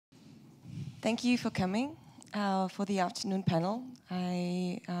Thank you for coming for the afternoon panel.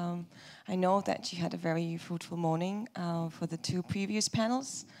 I know that you had a very fruitful morning for the two previous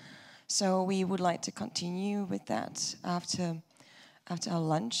panels, so we would like to continue with that after our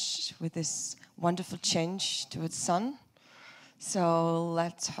lunch with this wonderful change towards sun. So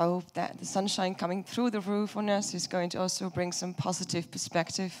let's hope that the sunshine coming through the roof on us is going to also bring some positive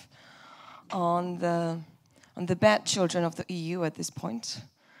perspective on the bad children of the EU at this point.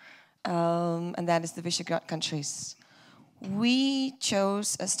 And that is the Visegrad countries. We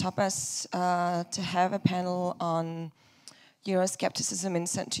chose as Topaz to have a panel on Euroscepticism in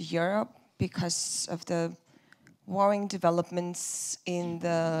Central Europe because of the worrying developments in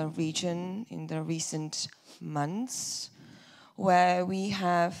the region in the recent months, where we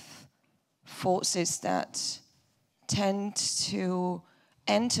have forces that tend to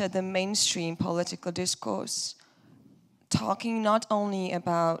enter the mainstream political discourse, talking not only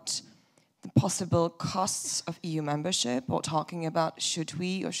about the possible costs of EU membership, or talking about should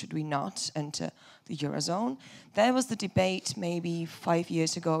we or should we not enter the Eurozone. That was the debate maybe 5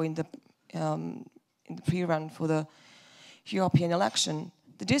 years ago in the pre-run for the European election.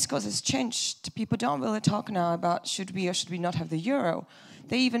 The discourse has changed. People don't really talk now about should we or should we not have the euro.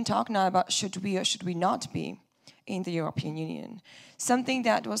 They even talk now about should we or should we not be in the European Union. Something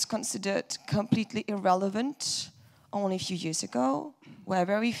that was considered completely irrelevant only a few years ago, where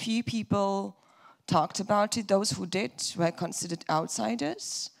very few people talked about it. Those who did were considered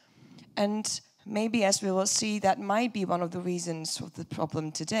outsiders. And maybe, as we will see, that might be one of the reasons of the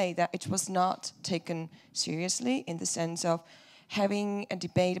problem today, that it was not taken seriously in the sense of having a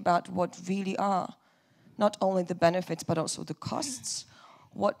debate about what really are not only the benefits but also the costs.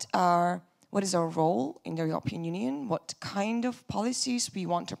 What is our role in the European Union? What kind of policies we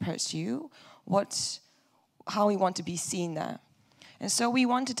want to pursue? How we want to be seen there. And so we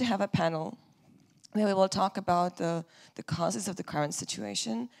wanted to have a panel where we will talk about the causes of the current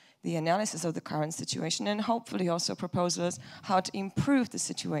situation, the analysis of the current situation, and hopefully also proposals how to improve the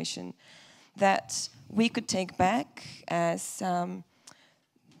situation that we could take back as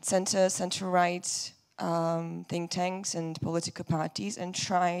center-right think tanks and political parties and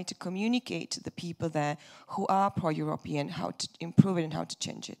try to communicate to the people there who are pro-European how to improve it and how to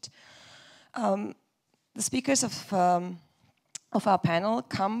change it. The speakers of our panel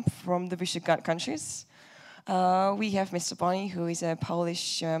come from the Visegrad countries. We have Mr. Boni, who is a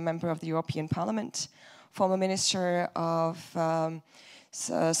Polish member of the European Parliament, former Minister of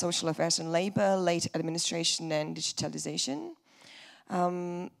Social Affairs and Labour, late administration and digitalization.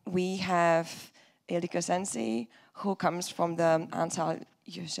 We have Ilika Sensi, who comes from the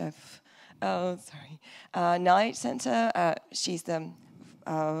Knowledge Center. She's the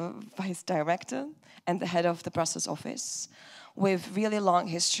Vice Director and the head of the Brussels office, with really long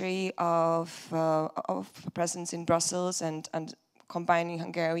history of presence in Brussels and combining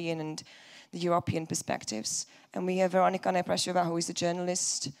Hungarian and the European perspectives. And we have Veronika Neprasova, who is a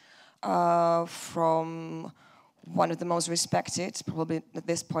journalist from one of the most respected, probably at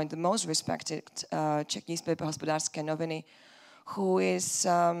this point the most respected Czech newspaper, Hospodářské noviny, who is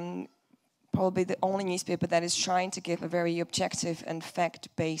probably the only newspaper that is trying to give a very objective and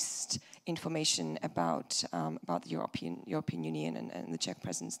fact-based information about the European Union and the Czech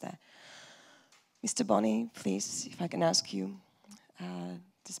presence there. Mr. Boni, please, if I can ask you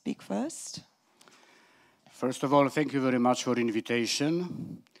to speak first. First of all, thank you very much for the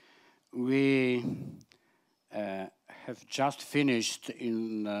invitation. We have just finished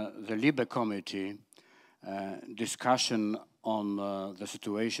in the LIBE committee discussion on the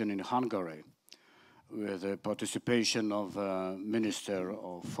situation in Hungary, with the participation of Minister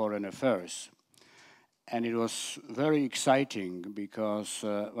of Foreign Affairs. And it was very exciting because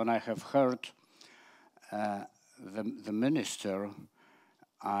when I have heard the minister,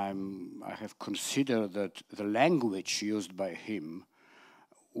 I have considered that the language used by him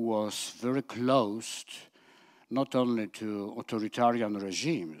was very close not only to authoritarian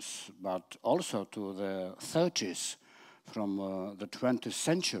regimes, but also to the 30s from the 20th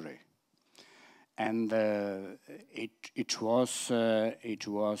century. And it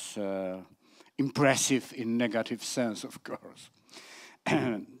was impressive in negative sense, of course.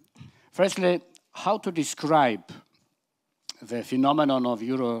 Firstly, how to describe the phenomenon of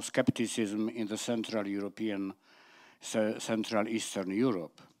Euroscepticism in the Central Eastern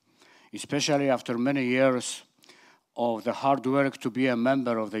Europe, especially after many years of the hard work to be a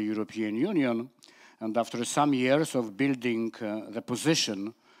member of the European Union, and after some years of building the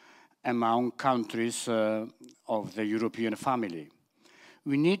position among countries of the European family.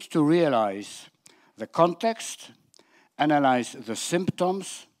 We need to realize the context, analyze the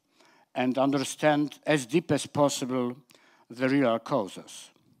symptoms, and understand as deep as possible the real causes.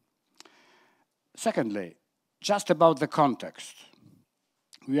 Secondly, just about the context.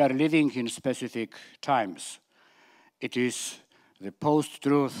 We are living in specific times. It is the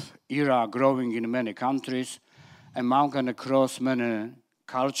post-truth era growing in many countries, among and across many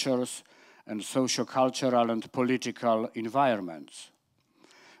cultures and socio-cultural and political environments.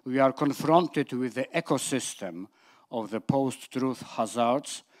 We are confronted with the ecosystem of the post-truth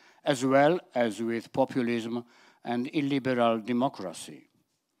hazards, as well as with populism and illiberal democracy.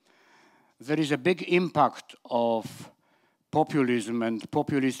 There is a big impact of populism and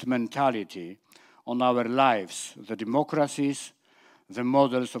populist mentality on our lives, the democracies, the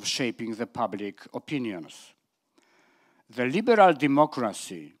models of shaping the public opinions. The liberal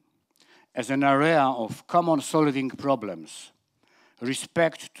democracy as an area of common solving problems,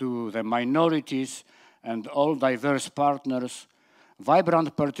 respect to the minorities and all diverse partners,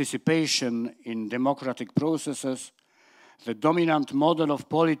 vibrant participation in democratic processes, the dominant model of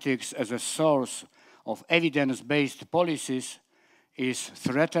politics as a source of evidence-based policies is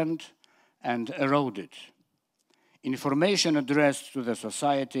threatened and eroded. Information addressed to the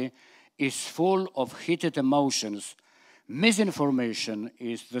society is full of heated emotions. Misinformation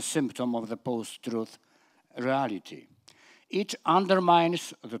is the symptom of the post-truth reality. It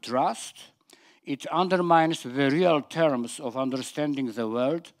undermines the trust, it undermines the real terms of understanding the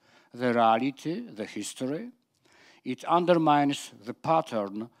world, the reality, the history. It undermines the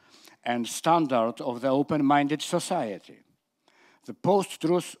pattern and standard of the open-minded society. The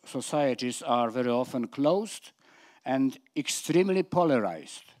post-truth societies are very often closed and extremely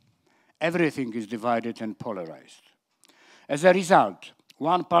polarized. Everything is divided and polarized. As a result,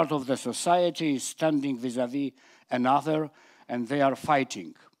 one part of the society is standing vis-à-vis another, and they are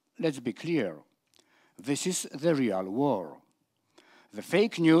fighting. Let's be clear. This is the real war. The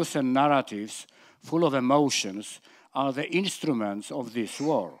fake news and narratives full of emotions are the instruments of this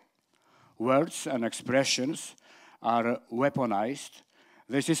war. Words and expressions are weaponized.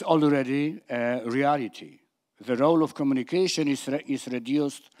 This is already a reality. The role of communication is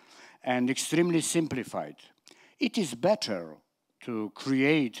reduced and extremely simplified. It is better to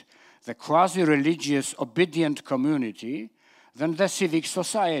create the quasi-religious obedient community than the civic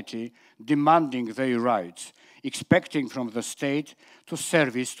society demanding their rights, expecting from the state to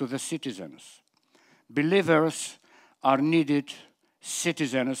service to the citizens. Believers are needed.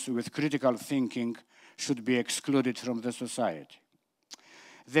 Citizens with critical thinking should be excluded from the society.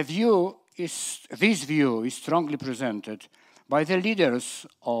 This view is strongly presented by the leaders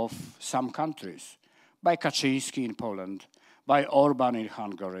of some countries, by Kaczynski in Poland, by Orban in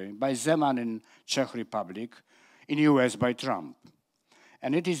Hungary, by Zeman in Czech Republic, in US by Trump.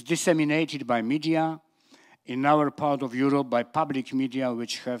 And it is disseminated by media, in our part of Europe by public media,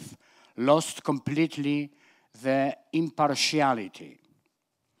 which have lost completely the impartiality.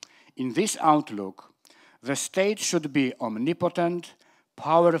 In this outlook, the state should be omnipotent,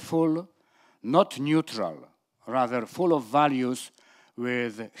 powerful, not neutral, rather full of values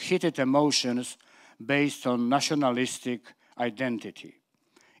with heated emotions based on nationalistic identity.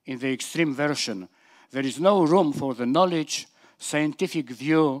 In the extreme version, there is no room for the knowledge, scientific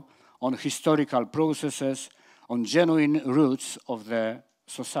view on historical processes, on genuine roots of the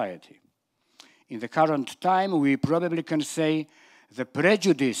society. In the current time, we probably can say the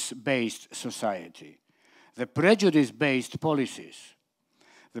prejudice-based society, the prejudice-based policies.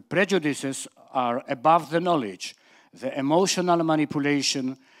 The prejudices are above the knowledge. The emotional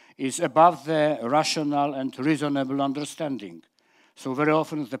manipulation is above the rational and reasonable understanding. So very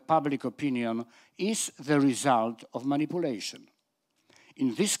often the public opinion is the result of manipulation.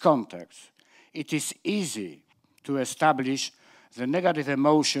 In this context, it is easy to establish the negative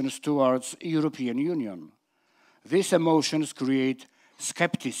emotions towards European Union. These emotions create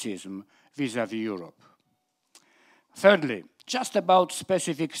skepticism vis-à-vis Europe. Thirdly, just about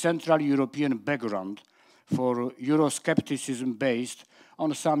specific Central European background for Euroscepticism based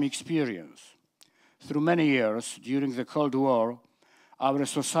on some experience. Through many years, during the Cold War, our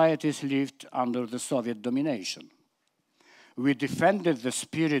societies lived under the Soviet domination. We defended the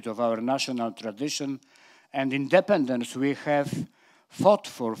spirit of our national tradition and independence. We have fought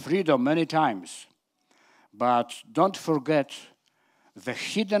for freedom many times. But don't forget the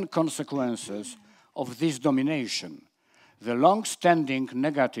hidden consequences of this domination, the long-standing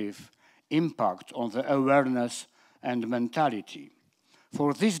negative impact on the awareness and mentality.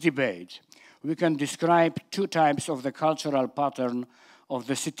 For this debate, we can describe two types of the cultural pattern of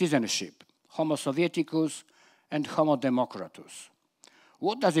the citizenship, Homo Sovieticus and Homo Democratus.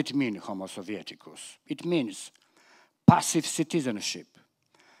 What does it mean, Homo Sovieticus? It means passive citizenship.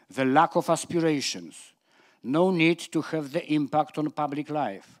 the lack of aspirations, no need to have the impact on public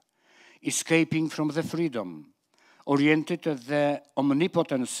life, escaping from the freedom, oriented at the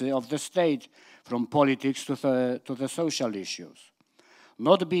omnipotency of the state from politics to the social issues,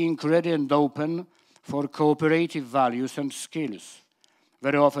 not being ready and open for cooperative values and skills,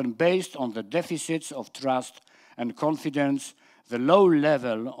 very often based on the deficits of trust and confidence, the low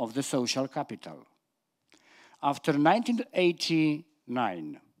level of the social capital. After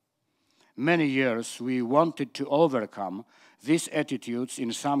 1989, many years we wanted to overcome these attitudes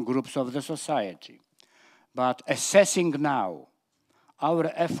in some groups of the society. But assessing now,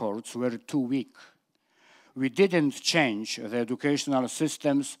 our efforts were too weak. We didn't change the educational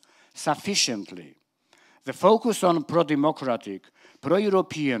systems sufficiently. The focus on pro-democratic,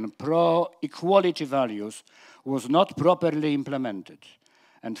 pro-European, pro-equality values was not properly implemented.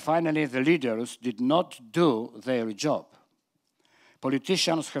 And finally, the leaders did not do their job.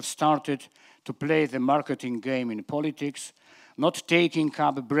 Politicians have started to play the marketing game in politics, not taking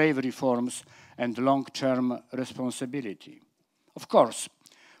up brave reforms and long-term responsibility. Of course,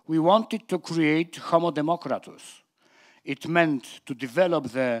 we wanted to create homo democratus. It meant to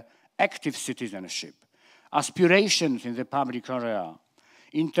develop the active citizenship, aspirations in the public area,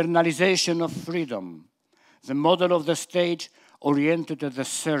 internalization of freedom, the model of the state oriented at the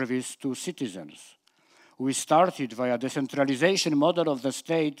service to citizens. We started via decentralization model of the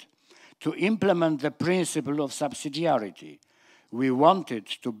state to implement the principle of subsidiarity. We wanted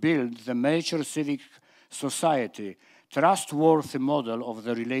to build the mature civic society, trustworthy model of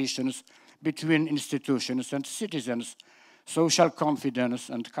the relations between institutions and citizens, social confidence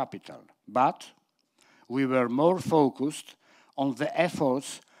and capital. But we were more focused on the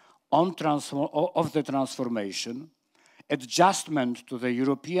efforts of the transformation, adjustment to the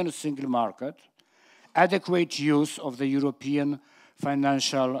European single market, adequate use of the European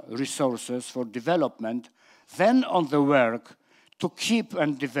financial resources for development, then on the work to keep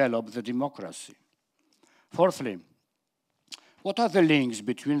and develop the democracy. Fourthly, what are the links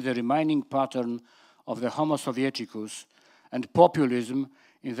between the remaining pattern of the Homo Sovieticus and populism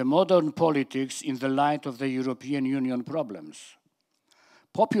in the modern politics in the light of the European Union problems?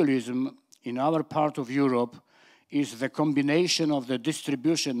 Populism in our part of Europe is the combination of the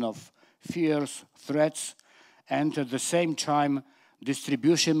distribution of fears, threats, and at the same time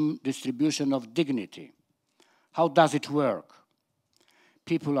distribution of dignity. How does it work?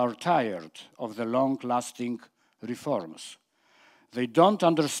 People are tired of the long-lasting reforms. They don't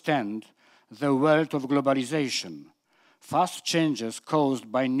understand the world of globalization, fast changes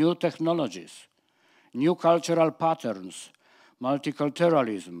caused by new technologies, new cultural patterns,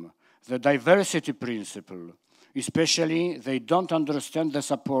 multiculturalism, the diversity principle. Especially, they don't understand the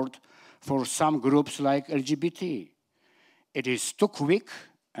support for some groups like LGBT. It is too quick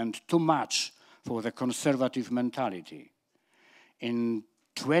and too much for the conservative mentality. In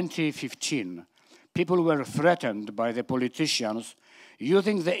 2015, people were threatened by the politicians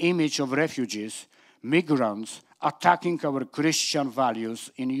using the image of refugees, migrants, attacking our Christian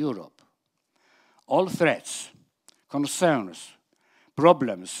values in Europe. All threats, concerns,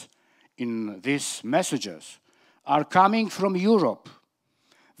 problems in these messages are coming from Europe.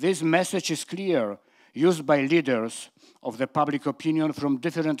 This message is clear, used by leaders of the public opinion from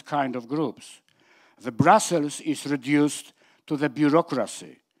different kinds of groups. The Brussels is reduced to the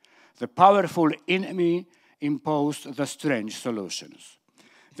bureaucracy. The powerful enemy imposed the strange solutions.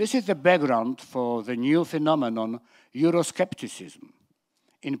 This is the background for the new phenomenon, Euroscepticsm.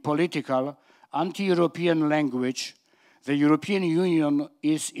 In political, anti-European language, the European Union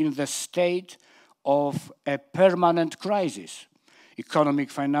is in the state of a permanent crisis, economic,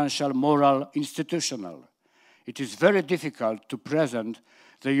 financial, moral, institutional. It is very difficult to present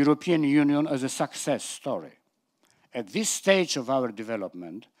the European Union as a success story. At this stage of our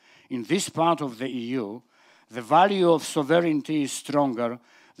development, in this part of the EU, the value of sovereignty is stronger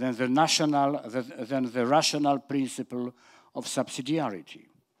than the rational principle of subsidiarity.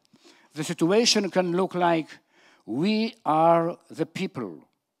 The situation can look like we are the people,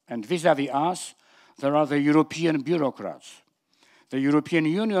 and vis-à-vis us, there are the European bureaucrats. The European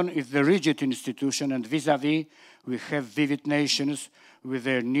Union is the rigid institution, and vis-à-vis, we have vivid nations with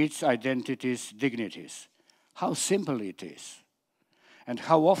their needs, identities, dignities. How simple it is, and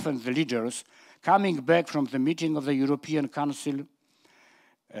how often the leaders coming back from the meeting of the European Council,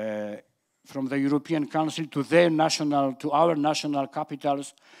 to our national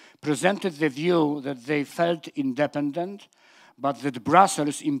capitals, presented the view that they felt independent, but that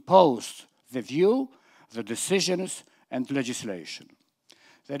Brussels imposed the view, the decisions, and legislation.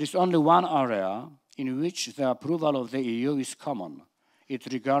 There is only one area in which the approval of the EU is common. It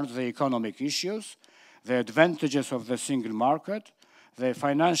regards the economic issues, the advantages of the single market, the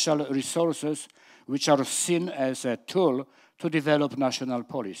financial resources which are seen as a tool to develop national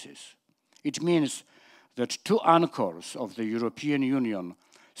policies. It means that two anchors of the European Union,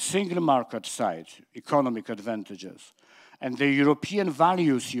 single market side, economic advantages, and the European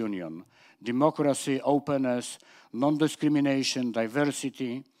Values Union, democracy, openness, non-discrimination,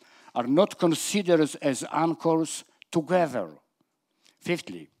 diversity, are not considered as anchors together.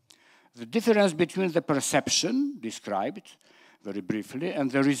 Fifthly, the difference between the perception described very briefly and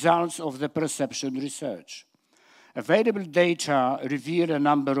the results of the perception research. Available data reveal a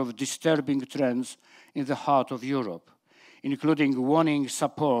number of disturbing trends in the heart of Europe, including waning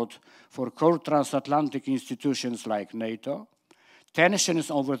support for core transatlantic institutions like NATO,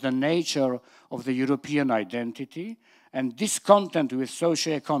 tensions over the nature of the European identity, and discontent with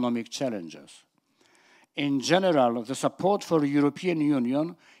socio-economic challenges. In general, the support for the European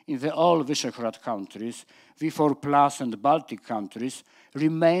Union in the all Visegrad countries, V4+ and Baltic countries,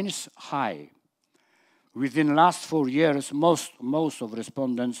 remains high. Within the last 4 years, most of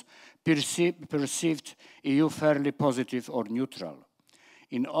respondents perceived EU fairly positive or neutral.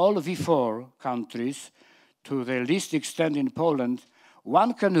 In all V4 countries, to the least extent in Poland,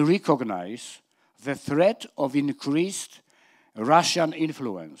 one can recognize the threat of increased Russian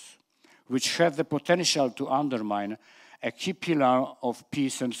influence, which have the potential to undermine a key pillar of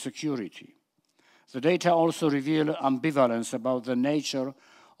peace and security. The data also reveal ambivalence about the nature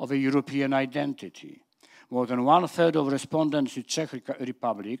of a European identity. More than 1/3 of respondents in Czech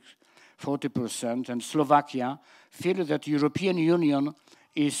Republic, 40%, and Slovakia feel that the European Union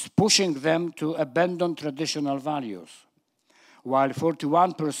is pushing them to abandon traditional values, while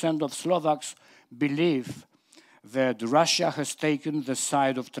 41% of Slovaks believe that Russia has taken the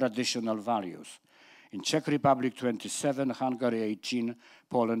side of traditional values. In Czech Republic, 27%, Hungary, 18%,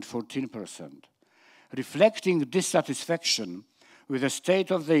 Poland, 14%. Reflecting dissatisfaction with the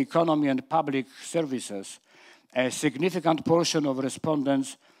state of the economy and public services, a significant portion of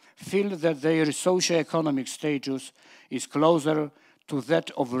respondents feel that their socio-economic status is closer to that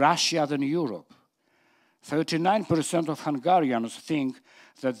of Russia than Europe. 39% of Hungarians think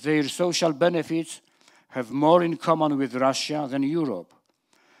that their social benefits have more in common with Russia than Europe,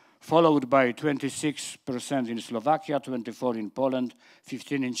 followed by 26% in Slovakia, 24% in Poland,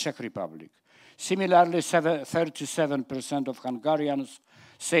 15% in Czech Republic. Similarly, 37% of Hungarians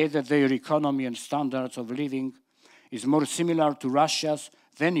say that their economy and standards of living is more similar to Russia's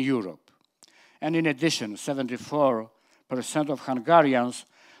than Europe. And in addition, 74% of Hungarians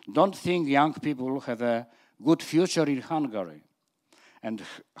don't think young people have a good future in Hungary. And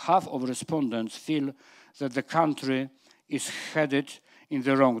half of respondents feel that the country is headed in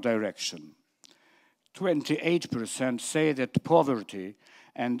the wrong direction. 28% say that poverty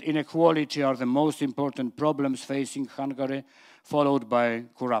and inequality are the most important problems facing Hungary, followed by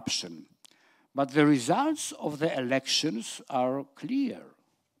corruption. But the results of the elections are clear.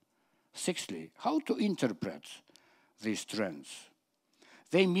 Sixthly, how to interpret these trends?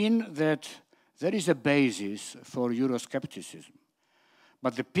 They mean that there is a basis for Euroscepticism,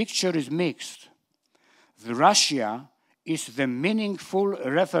 but the picture is mixed. Russia is the meaningful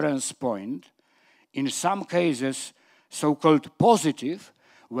reference point, in some cases so-called positive,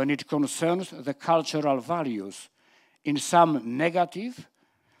 when it concerns the cultural values, in some negative,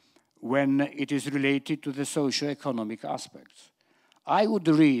 when it is related to the socio-economic aspects. I would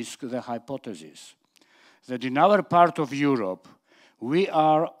risk the hypothesis that in our part of Europe, we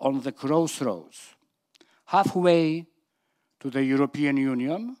are on the crossroads, halfway to the European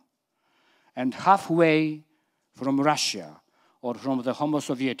Union and halfway from Russia or from the Homo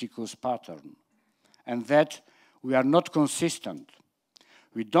Sovieticus pattern, and that we are not consistent.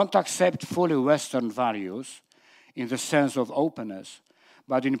 We don't accept fully Western values in the sense of openness,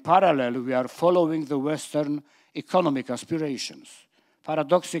 but in parallel, we are following the Western economic aspirations.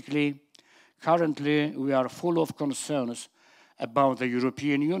 Paradoxically, currently, we are full of concerns about the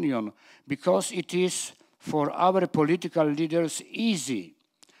European Union because it is for our political leaders easy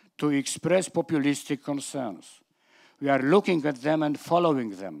to express populistic concerns. We are looking at them and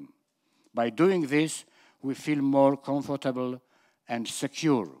following them. By doing this, we feel more comfortable and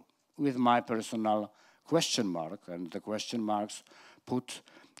secure, with my personal question mark and the question marks put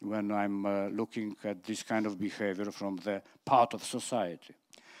when I'm looking at this kind of behavior from the part of society.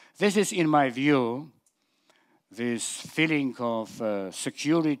 This is, in my view, this feeling of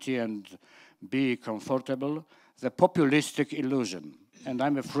security and be comfortable, the populistic illusion. And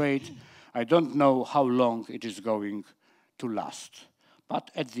I'm afraid I don't know how long it is going to last. But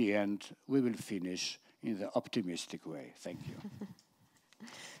at the end, we will finish in the optimistic way. Thank you.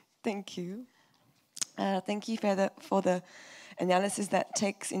 Thank you. Thank you for the analysis that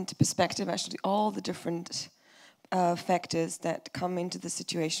takes into perspective actually all the different factors that come into the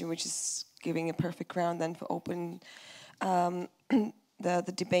situation, which is giving a perfect ground then for open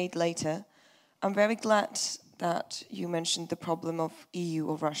the debate later. I'm very glad that you mentioned the problem of EU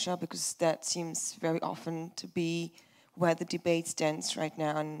or Russia, because that seems very often to be where the debate stands right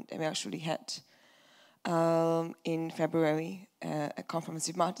now. And we actually had in February a conference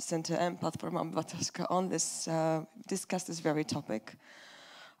with Marta Center and Platform Obywatelska on this, discussed this very topic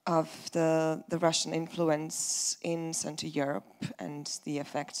of the Russian influence in Central Europe and the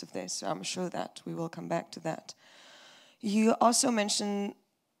effects of this. So I'm sure that we will come back to that. You also mentioned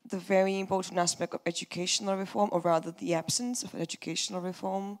the very important aspect of educational reform, or rather the absence of educational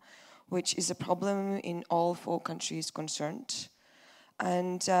reform, which is a problem in all 4 countries concerned.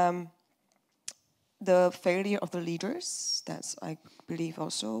 And the failure of the leaders, that's, I believe,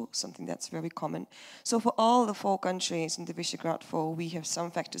 also something that's very common. So for all the 4 countries in the Visegrad 4, we have some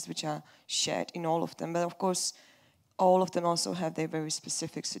factors which are shared in all of them. But of course, all of them also have their very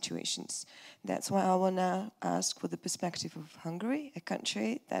specific situations. That's why I want to ask for the perspective of Hungary, a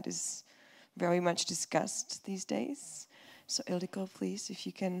country that is very much discussed these days. So Ildiko, please, if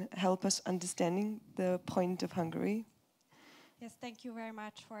you can help us understanding the point of Hungary. Yes, thank you very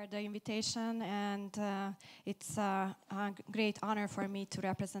much for the invitation, and it's a great honor for me to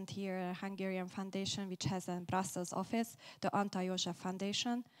represent here a Hungarian foundation which has a Brussels office, the Antal József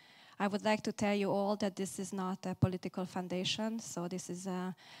Foundation. I would like to tell you all that this is not a political foundation, so this is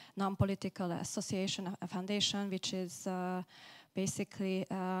a non-political association, a foundation which is basically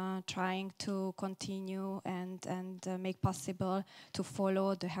trying to continue and make possible to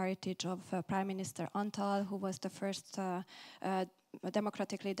follow the heritage of Prime Minister Antal, who was the first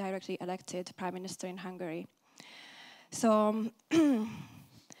democratically directly elected Prime Minister in Hungary. So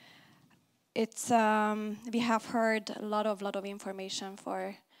it's we have heard a lot of information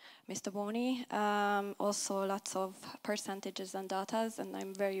for Mr. Boni, also lots of percentages and datas, and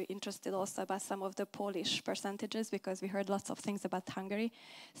I'm very interested also about some of the Polish percentages, because we heard lots of things about Hungary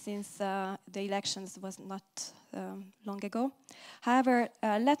since the elections was not long ago. However,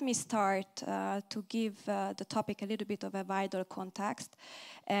 let me start to give the topic a little bit of a wider context,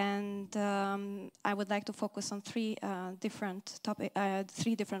 and I would like to focus on three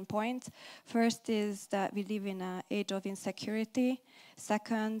different points. First is that we live in an age of insecurity.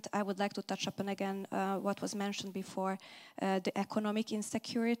 Second, I would like to touch upon again what was mentioned before, the economic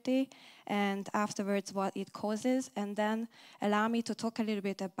insecurity, and afterwards what it causes, and then allow me to talk a little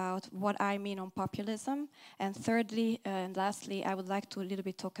bit about what I mean on populism, and thirdly and lastly, I would like to a little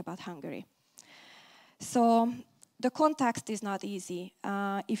bit talk about Hungary. So the context is not easy.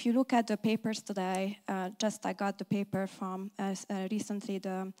 If you look at the papers today, I got the paper from recently,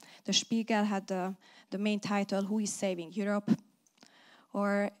 the Spiegel had the main title, "Who is Saving Europe?"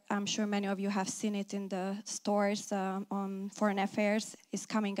 Or I'm sure many of you have seen it in the stores on Foreign Affairs, is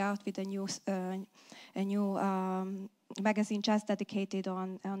coming out with a new magazine just dedicated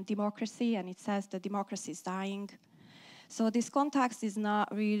on democracy, and it says the democracy is dying. So this context is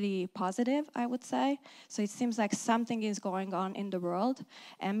not really positive, I would say. So it seems like something is going on in the world,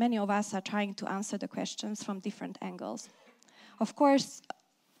 and many of us are trying to answer the questions from different angles. Of course,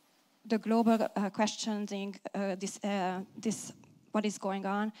 the global questioning this what is going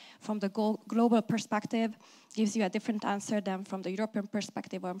on from the global perspective gives you a different answer than from the European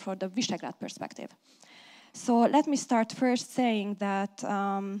perspective or from the Visegrad perspective. So let me start first saying that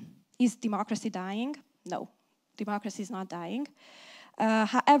is democracy dying? No, democracy is not dying.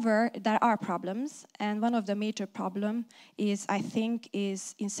 However, there are problems, and one of the major problems is, I think,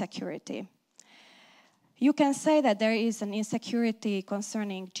 is insecurity. You can say that there is an insecurity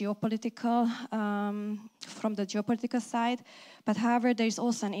concerning geopolitical, from the geopolitical side, but however, there is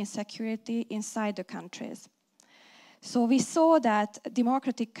also an insecurity inside the countries. So we saw that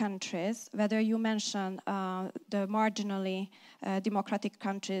democratic countries, whether you mention the marginally democratic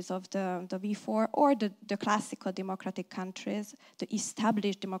countries of the V4 or the classical democratic countries, the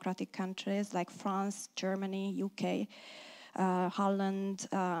established democratic countries like France, Germany, UK, Holland,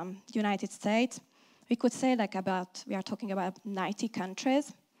 United States, we could say we are talking about 90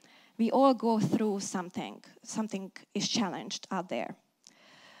 countries. We all go through something is challenged out there.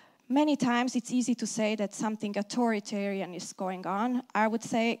 Many times it's easy to say that something authoritarian is going on. I would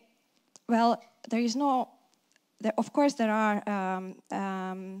say, well, of course there are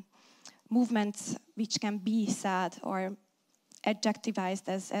movements which can be said or adjectivized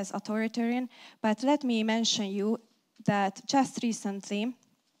as authoritarian, but let me mention you that just recently,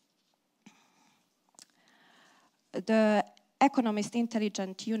 the Economist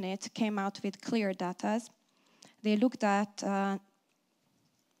Intelligence Unit came out with clear data. They looked at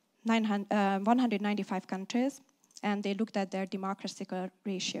 195 countries, and they looked at their democratic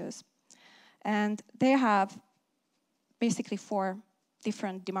ratios. And they have basically 4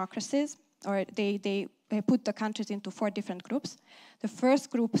 different democracies, or they put the countries into 4 different groups. The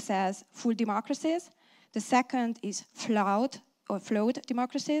first group says full democracies. The second is flawed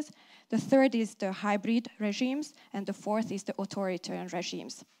democracies. The third is the hybrid regimes, and the fourth is the authoritarian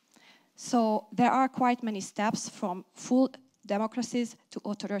regimes. So there are quite many steps from full democracies to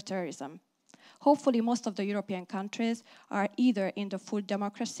authoritarianism. Hopefully most of the European countries are either in the full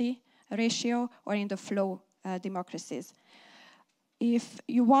democracy ratio or in the flow democracies. If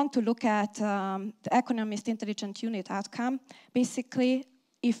you want to look at the Economist Intelligence Unit outcome, basically,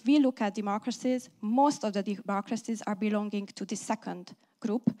 if we look at democracies, most of the democracies are belonging to the second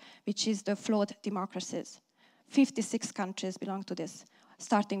group, which is the flawed democracies. 56 countries belong to this,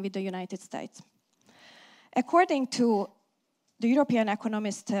 starting with the United States. According to the European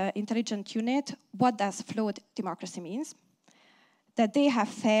Economist Intelligence Unit, what does flawed democracy mean? That they have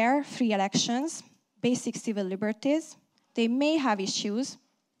fair, free elections, basic civil liberties. They may have issues,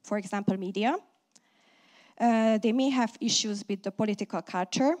 for example, media. They may have issues with the political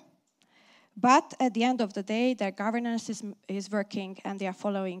culture. But at the end of the day, their governance is working and they are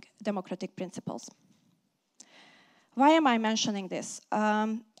following democratic principles. Why am I mentioning this?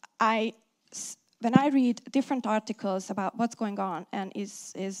 When I read different articles about what's going on and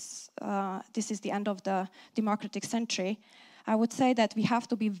this is the end of the democratic century, I would say that we have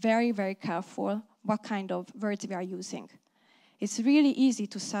to be very, very careful what kind of words we are using. It's really easy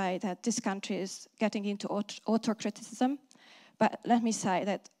to say that this country is getting into autocratism, but let me say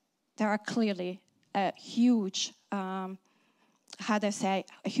that there are clearly a huge, a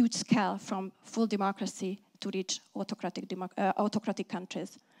huge scale from full democracy to reach autocratic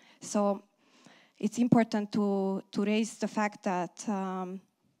countries. So it's important to raise the fact that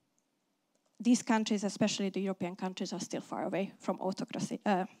these countries, especially the European countries, are still far away from autocracy.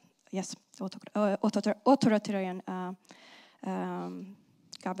 Authoritarian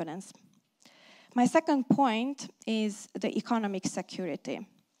governance. My second point is the economic security.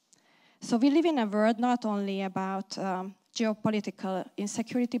 So we live in a world not only about geopolitical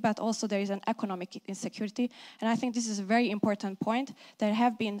insecurity, but also there is an economic insecurity. And I think this is a very important point. There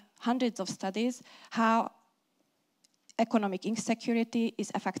have been hundreds of studies how economic insecurity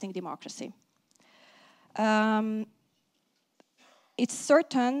is affecting democracy. It's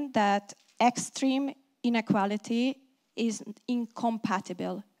certain that extreme inequality is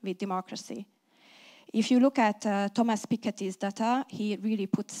incompatible with democracy. If you look at Thomas Piketty's data, he really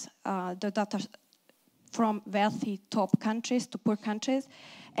puts the data from wealthy top countries to poor countries.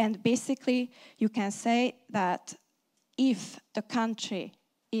 And basically, you can say that if the country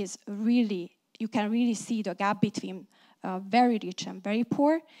is really, you can really see the gap between very rich and very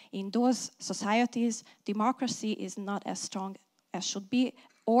poor. In those societies, democracy is not as strong as should be,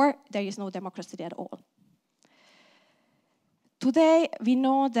 or there is no democracy at all. Today, we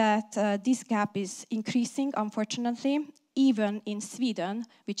know that this gap is increasing, unfortunately, even in Sweden,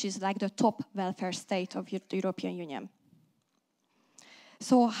 which is like the top welfare state of the European Union.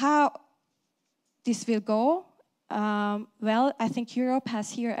 So how this will go? Well, I think Europe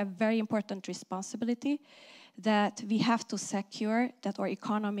has here a very important responsibility that we have to secure that our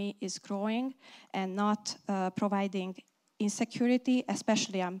economy is growing and not providing insecurity,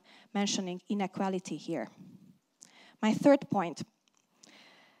 especially I'm mentioning inequality here. My third point,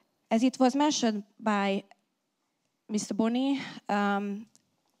 as it was mentioned by Mr. Boni,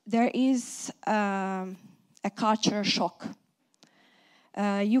 there is a culture shock.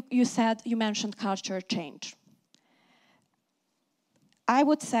 You mentioned culture change. I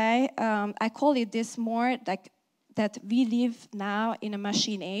would say, I call it this more like that we live now in a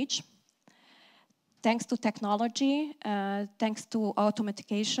machine age. Thanks to technology, thanks to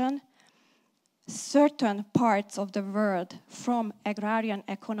automation, certain parts of the world from agrarian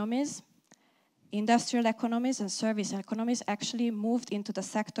economies, industrial economies and service economies actually moved into the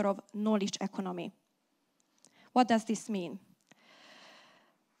sector of knowledge economy. What does this mean?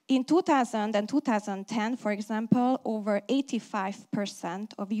 In 2000 and 2010, for example, over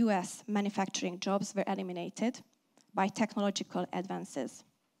 85% of US manufacturing jobs were eliminated by technological advances.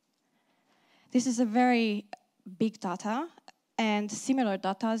 This is a very big data, and similar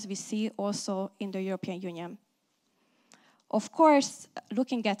data we see also in the European Union. Of course,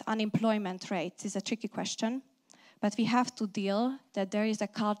 looking at unemployment rates is a tricky question, but we have to deal that there is a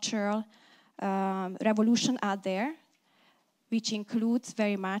cultural revolution out there, which includes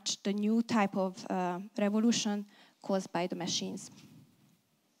very much the new type of revolution caused by the machines.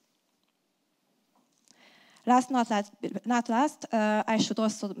 Not last, I should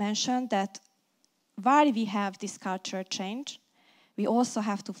also mention that while we have this culture change, we also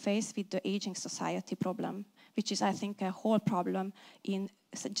have to face with the aging society problem, which is, I think, a whole problem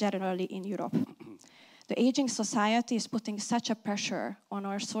generally in Europe. The aging society is putting such a pressure on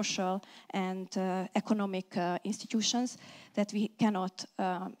our social and economic institutions that we cannot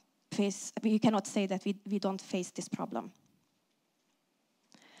say that we don't face this problem.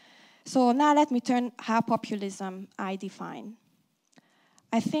 So now let me turn how populism I define.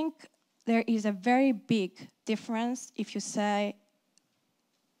 I think there is a very big difference if you say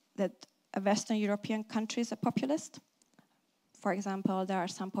that a Western European country is a populist. For example, there are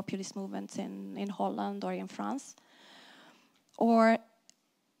some populist movements in Holland or in France. Or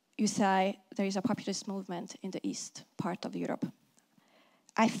you say there is a populist movement in the east part of Europe.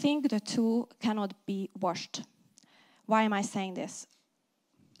 I think the two cannot be washed. Why am I saying this?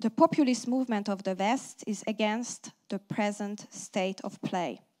 The populist movement of the West is against the present state of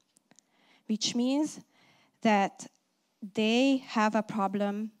play, which means that they have a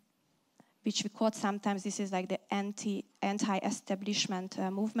problem, which we quote sometimes, this is like the anti-establishment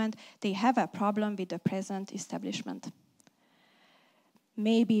movement. They have a problem with the present establishment.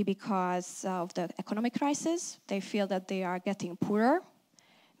 Maybe because of the economic crisis, they feel that they are getting poorer.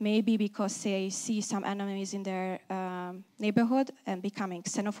 Maybe because they see some enemies in their neighborhood and becoming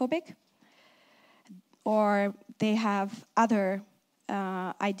xenophobic. Or they have other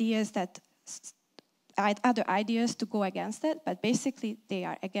ideas to go against it, but basically they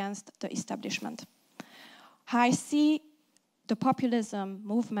are against the establishment. How I see the populism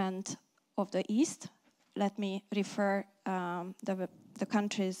movement of the East, let me refer the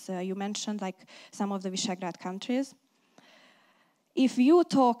countries you mentioned, like some of the Visegrad countries. If you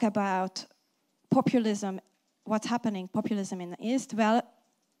talk about populism, what's happening, populism in the East, well,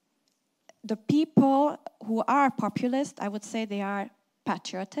 the people who are populist, I would say they are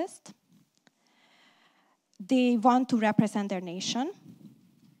patriotist. They want to represent their nation.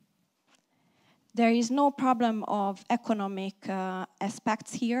 There is no problem of economic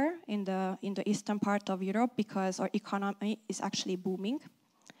aspects here in the eastern part of Europe because our economy is actually booming.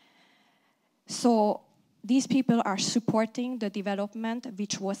 So these people are supporting the development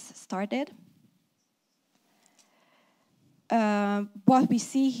which was started. What we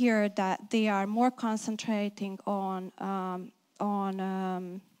see here that they are more concentrating on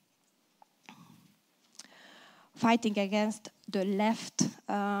fighting against the left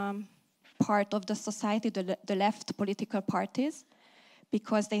part of the society, the left political parties,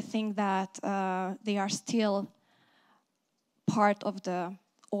 because they think that they are still part of the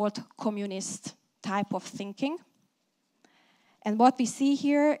old communist type of thinking. And what we see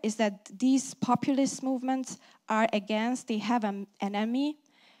here is that these populist movements are against, they have an enemy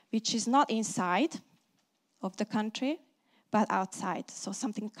which is not inside of the country, but outside. So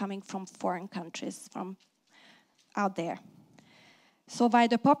something coming from foreign countries, from out there. So while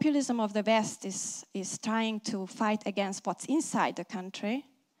the populism of the West is trying to fight against what's inside the country,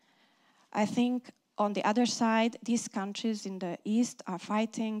 I think on the other side, these countries in the East are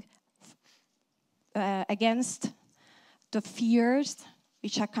fighting against the fears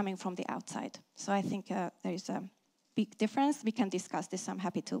which are coming from the outside. So I think there is a big difference. We can discuss this. I'm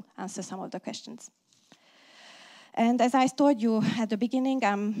happy to answer some of the questions. And as I told you at the beginning,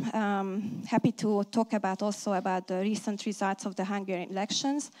 I'm happy to talk also about the recent results of the Hungarian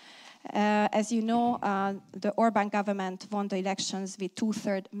elections. As you know, the Orbán government won the elections with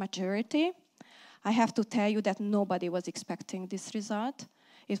 2/3 majority. I have to tell you that nobody was expecting this result.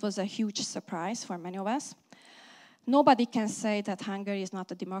 It was a huge surprise for many of us. Nobody can say that Hungary is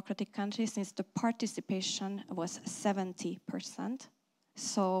not a democratic country since the participation was 70%.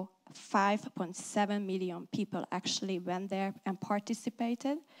 So 5.7 million people actually went there and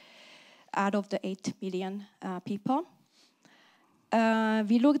participated out of the 8 million people.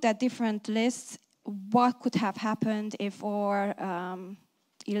 We looked at different lists. What could have happened if our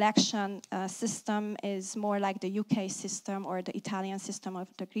election system is more like the UK system or the Italian system or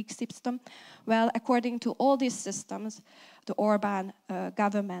the Greek system? Well, according to all these systems, the Orbán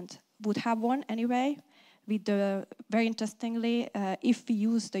government would have won anyway. With the, very interestingly, if we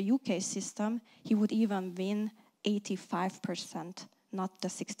use the UK system, he would even win 85%, not the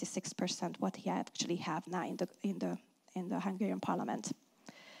 66% what he actually have now in the Hungarian parliament.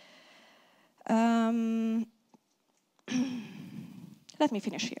 Let me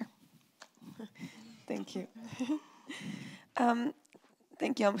finish here. Thank you.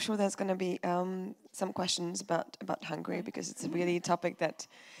 Thank you. I'm sure there's going to be some questions about Hungary because it's a really topic that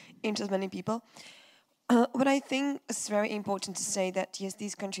interests many people. What I think is very important to say that yes,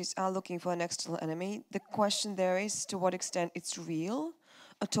 these countries are looking for an external enemy. The question there is to what extent it's real,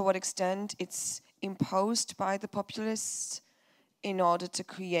 or to what extent it's imposed by the populists in order to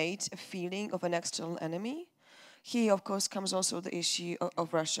create a feeling of an external enemy. Here, of course, comes also the issue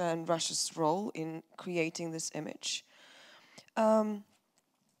of Russia and Russia's role in creating this image.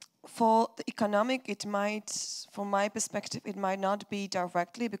 For the economic, it might, from my perspective, it might not be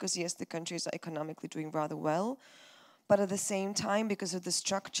directly, because yes, the countries are economically doing rather well, but at the same time, because of the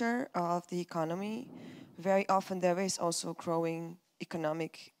structure of the economy, very often there is also growing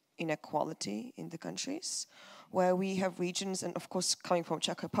economic inequality in the countries, where we have regions, and of course, coming from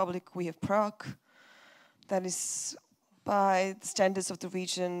Czech Republic, we have Prague, that is, by the standards of the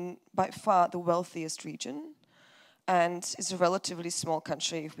region, by far the wealthiest region, and is a relatively small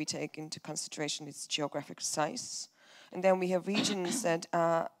country if we take into consideration its geographic size. And then we have regions that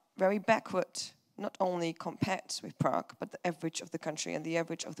are very backward, not only compared with Prague, but the average of the country and the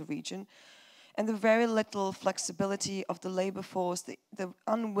average of the region. And the very little flexibility of the labor force, the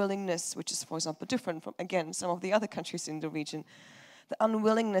unwillingness, which is, for example, different from, again, some of the other countries in the region, the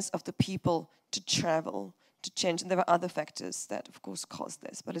unwillingness of the people to travel, to change. And there are other factors that, of course, cause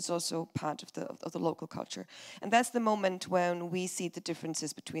this, but it's also part of the local culture. And that's the moment when we see the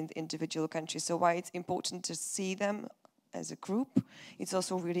differences between the individual countries. So why it's important to see them as a group, it's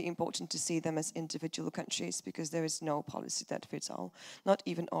also really important to see them as individual countries, because there is no policy that fits all, not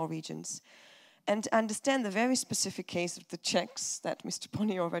even all regions. And to understand the very specific case of the Czechs that Mr.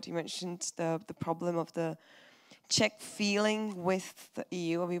 Pony already mentioned, the problem of the Czech feeling with the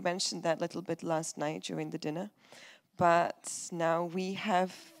EU. We mentioned that a little bit last night during the dinner. But now we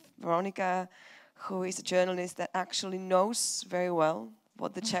have Veronika, who is a journalist that actually knows very well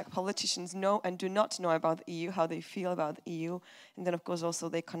what the Czech politicians know and do not know about the EU, how they feel about the EU, and then, of course, also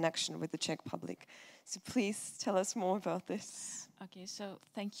their connection with the Czech public. So please tell us more about this. Okay, so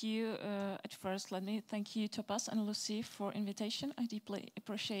thank you. At first, let me thank you, Topaz and Lucy, for invitation. I deeply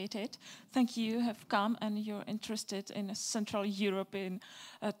appreciate it. Thank you have come and you're interested in Central European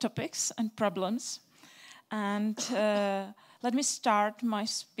topics and problems. And let me start my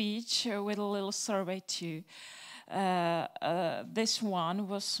speech with a little survey too. This one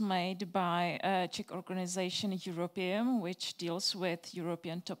was made by a Czech organization, Europeum, which deals with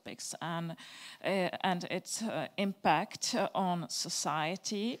European topics and its impact on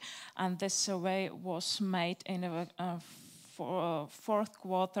society. And this survey was made in the fourth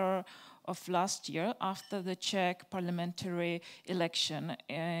quarter of last year, after the Czech parliamentary election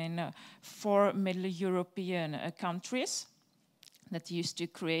in 4 Middle European countries that used to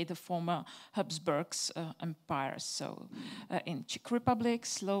create the former Habsburgs empires. So in Czech Republic,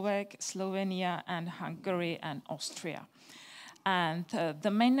 Slovenia, and Hungary and Austria. And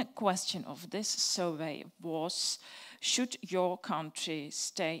the main question of this survey was, should your country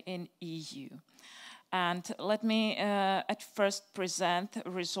stay in EU? And let me at first present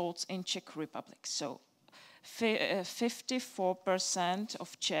results in Czech Republic. So 54%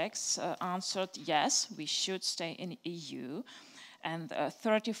 of Czechs answered yes, we should stay in EU. And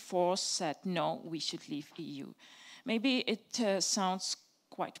 34 said, no, we should leave EU. Maybe it sounds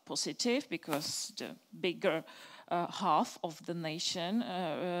quite positive, because the bigger half of the nation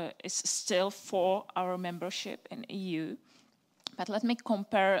is still for our membership in EU. But let me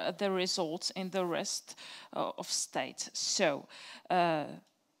compare the results in the rest of states. So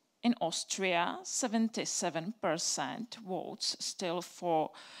in Austria, 77% votes still for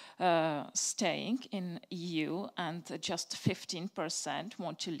staying in EU, and just 15%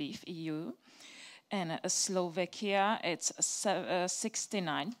 want to leave EU. In Slovakia, it's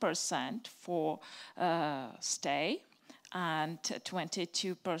 69% for stay and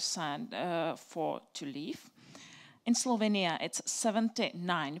 22% for to leave. In Slovenia, it's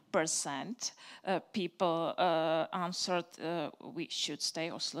 79% people answered we should stay,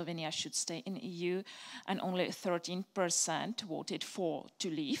 or Slovenia should stay in EU, and only 13% voted for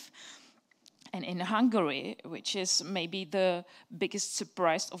to leave. And in Hungary, which is maybe the biggest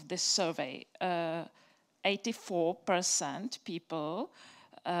surprise of this survey, 84% people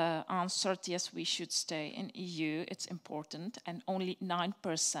answered yes, we should stay in EU, it's important, and only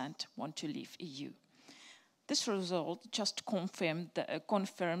 9% want to leave EU. This result just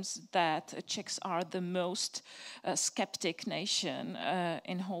confirms that Czechs are the most skeptic nation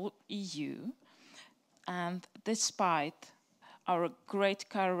in whole EU. And despite our great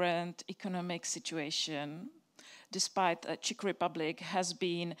current economic situation, despite Czech Republic has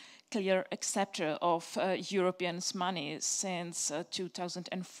been clear acceptor of European money since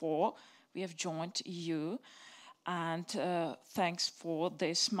 2004, we have joined EU. And thanks for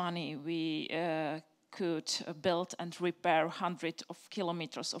this money, we could build and repair hundreds of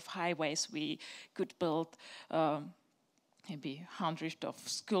kilometers of highways. We could build maybe hundreds of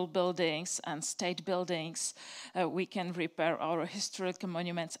school buildings and state buildings. We can repair our historical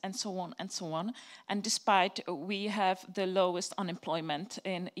monuments and so on and so on. And despite we have the lowest unemployment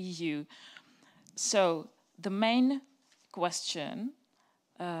in EU. So the main question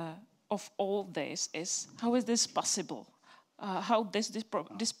of all this is, how is this possible? How this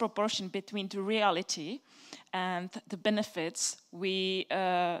disproportion between the reality and the benefits we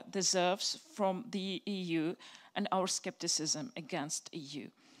deserve from the EU and our skepticism against EU.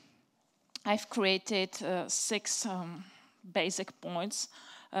 I've created 6 basic points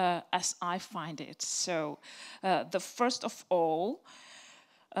as I find it. So the first of all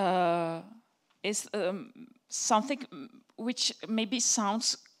is something which maybe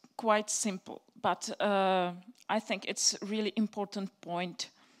sounds quite simple, but I think it's a really important point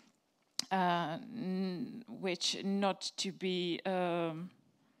which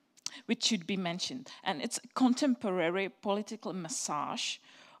should be mentioned. And it's a contemporary political massage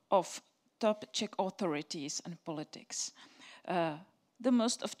of top Czech authorities and politics. The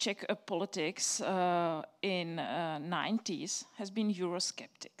most of Czech politics in 90s has been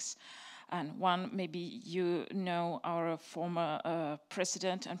Eurosceptics. And one, maybe you know our former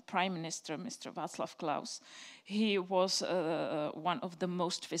president and prime minister, Mr. Václav Klaus. He was one of the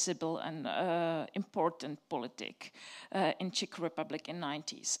most visible and important politic in Czech Republic in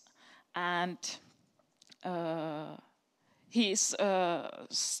 90s. And he is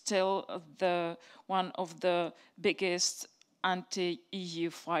still one of the biggest anti-EU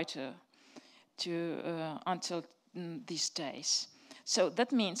fighter until these days. So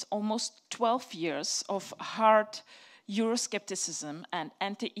that means almost 12 years of hard Euroscepticism and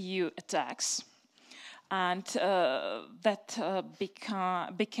anti-EU attacks. And that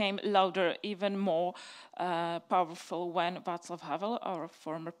became louder, even more powerful when Václav Havel, our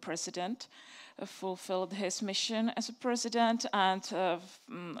former president, fulfilled his mission as a president, and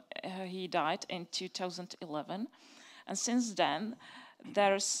he died in 2011. And since then,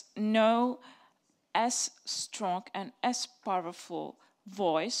 there's no as strong and as powerful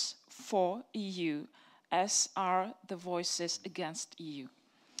voice for EU as are the voices against EU.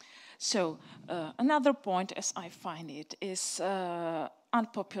 So another point, as I find it, is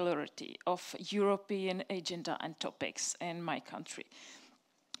unpopularity of European agenda and topics in my country.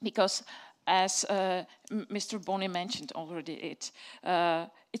 Because as Mr. Boni mentioned already,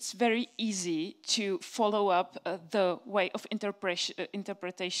 it's very easy to follow up the way of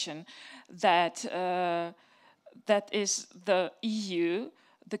interpretation that that is the EU,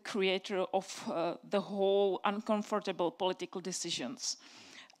 the creator of the whole uncomfortable political decisions.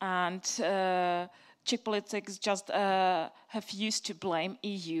 And Czech politics just have used to blame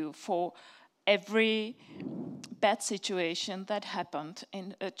EU for every bad situation that happened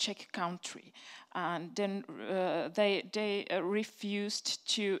in a Czech country. And then they refused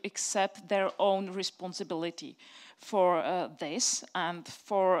to accept their own responsibility for this and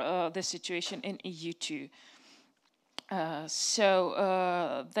for the situation in EU too.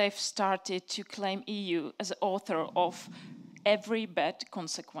 So they've started to claim EU as author of every bad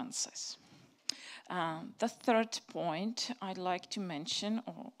consequences. The third point I'd like to mention,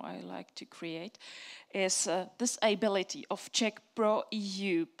 or I like to create, is this ability of Czech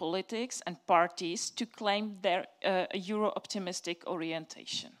pro-EU politics and parties to claim their Euro-optimistic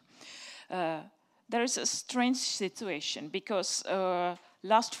orientation. There is a strange situation because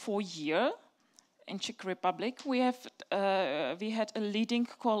last 4 years in Czech Republic we had a leading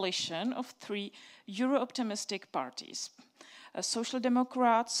coalition of 3 Euro-optimistic parties. Social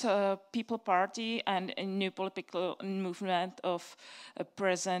Democrats, People Party, and a new political movement of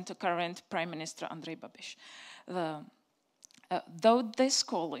current Prime Minister Andrej Babiš. Though this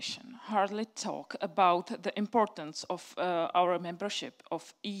coalition hardly talk about the importance of our membership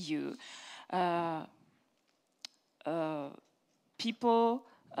of EU, people,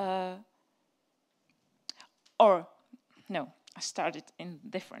 or no, I started in a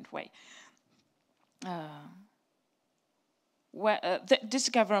different way. This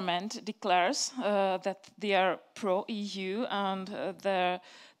government declares that they are pro-EU and they're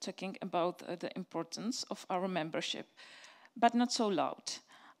talking about the importance of our membership, but not so loud.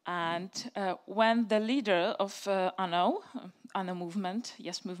 And when the leader of ANO movement,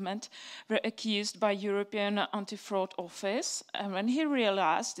 Yes movement, were accused by European Anti-Fraud Office, and when he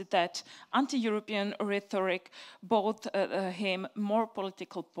realized that anti-European rhetoric bought him more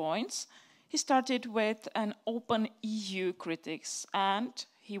political points, he started with an open EU critics, and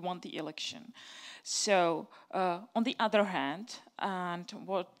he won the election. So on the other hand, and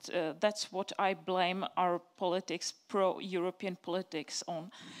that's what I blame our politics, pro-European politics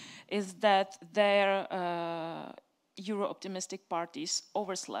on, is that their Euro-optimistic parties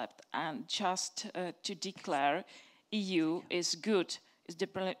overslept, and just to declare EU is good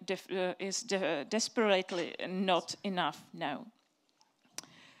is desperately not enough now.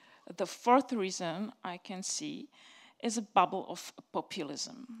 The fourth reason I can see is a bubble of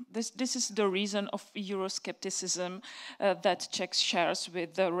populism. This is the reason of Euroscepticism that Czech shares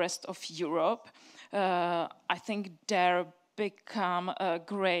with the rest of Europe. I think there become a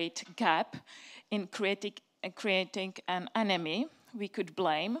great gap in creating an enemy we could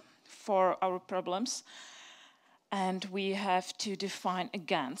blame for our problems, and we have to define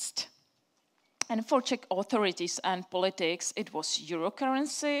against. And for Czech authorities and politics, it was euro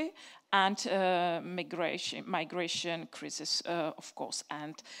currency and migration crisis, of course.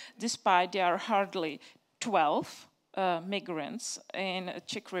 And despite there are hardly 12 migrants in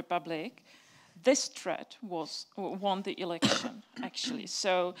Czech Republic, this threat won the election, actually.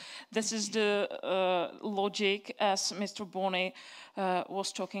 So this is the logic, as Mr. Boni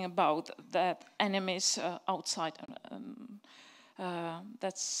was talking about, that enemies outside.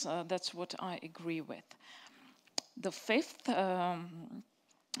 That's what I agree with. The fifth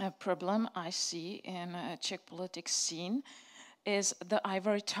problem I see in Czech politics scene is the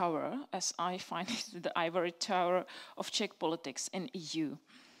ivory tower, as I find it, the ivory tower of Czech politics in EU.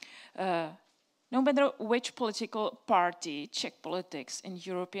 No matter which political party Czech politics in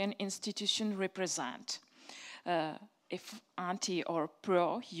European institutions represent, if anti or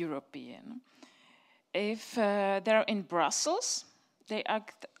pro-European, if they're in Brussels, they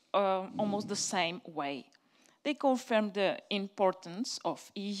act almost the same way. They confirm the importance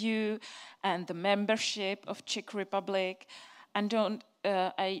of EU and the membership of Czech Republic, and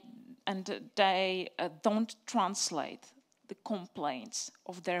they don't translate the complaints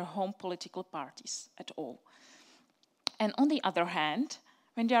of their home political parties at all. And on the other hand,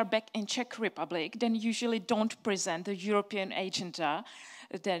 when they are back in Czech Republic, then usually don't present the European agenda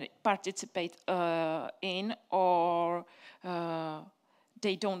that participate in, or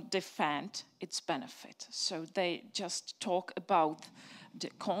they don't defend its benefit. So they just talk about the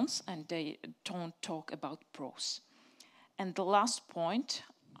cons and they don't talk about pros. And the last point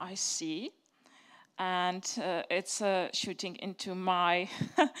I see, and it's shooting into my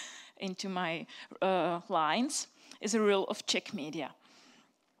into my lines, is a role of Czech media.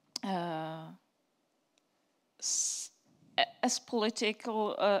 As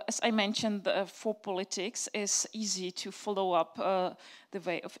political, as I mentioned, for politics, it's easy to follow up the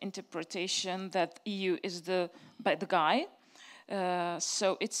way of interpretation that EU is the bad guy.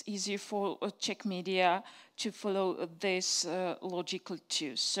 So it's easy for Czech media to follow this logical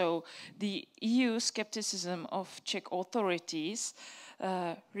too. So the EU skepticism of Czech authorities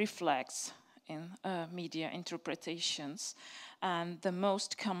reflects in media interpretations, and the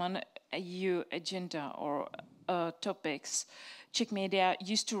most common EU agenda or topics Czech media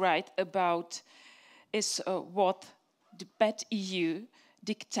used to write about is what the bad EU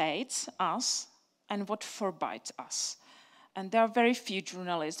dictates us and what forbids us. And there are very few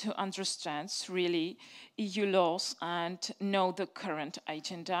journalists who understand really EU laws and know the current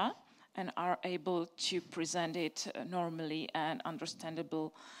agenda and are able to present it normally and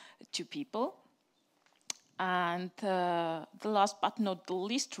understandable to people. And the last but not the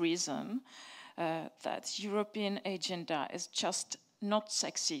least reason that European agenda is just not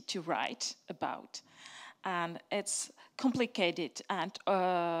sexy to write about. And it's complicated and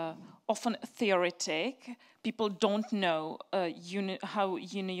often theoretic. People don't know how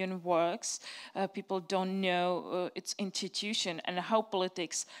union works. People don't know its institution and how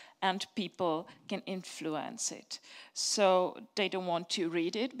politics and people can influence it. So they don't want to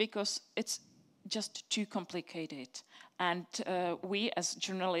read it because it's just too complicated. And we as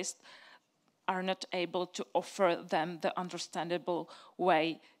journalists are not able to offer them the understandable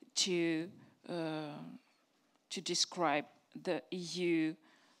way to describe the EU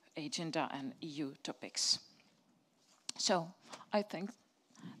agenda and EU topics. So I think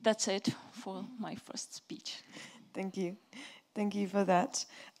that's it for my first speech. Thank you. Thank you for that.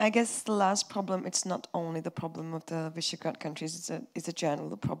 I guess the last problem, it's not only the problem of the Visegrad countries, it's a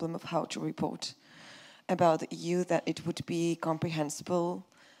general problem of how to report about the EU, that it would be comprehensible,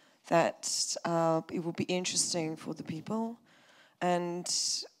 that it would be interesting for the people. And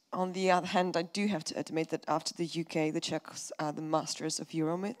on the other hand, I do have to admit that after the UK, the Czechs are the masters of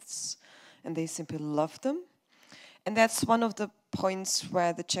Euro myths, and they simply love them. And that's one of the points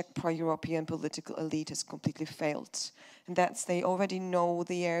where the Czech pro-European political elite has completely failed. And that's they already know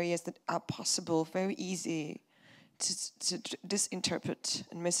the areas that are possible, very easy to disinterpret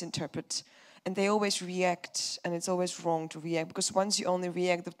and misinterpret. And they always react, and it's always wrong to react, because once you only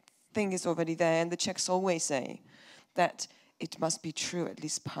react, the thing is already there, and the Czechs always say that it must be true, at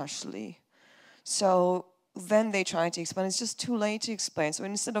least partially. So then they try to explain. It's just too late to explain. So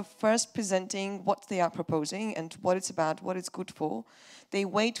instead of first presenting what they are proposing and what it's about, what it's good for, they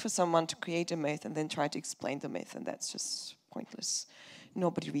wait for someone to create a myth and then try to explain the myth, and that's just pointless.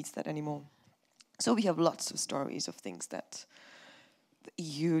 Nobody reads that anymore. So we have lots of stories of things that the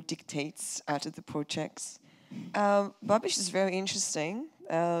EU dictates out of the projects. Babiš is very interesting.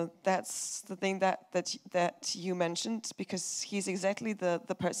 That's the thing that you mentioned, because he's exactly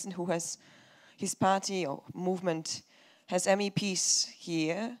the person who has his party or movement has MEPs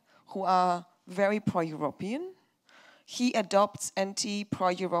here who are very pro-European. He adopts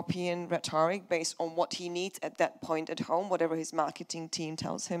anti-pro-European rhetoric based on what he needs at that point at home, whatever his marketing team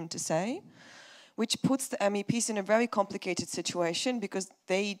tells him to say, which puts the MEPs in a very complicated situation because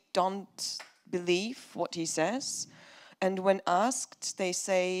they don't believe what he says. And when asked, they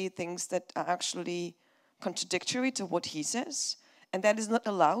say things that are actually contradictory to what he says. And that is not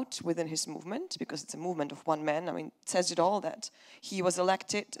allowed within his movement, because it's a movement of one man. I mean, it says it all that he was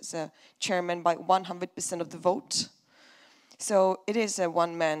elected as a chairman by 100% of the vote. So it is a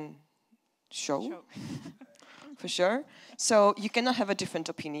one-man show. For sure. So you cannot have a different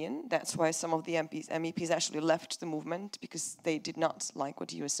opinion. That's why some of the MEPs actually left the movement, because they did not like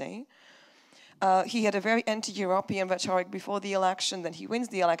what he was saying. He had a very anti-European rhetoric before the election. Then he wins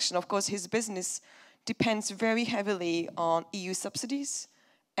the election. Of course, his business depends very heavily on EU subsidies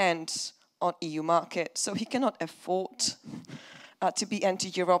and on EU market. So he cannot afford to be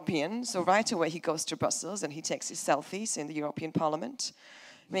anti-European. So right away he goes to Brussels and he takes his selfies in the European Parliament,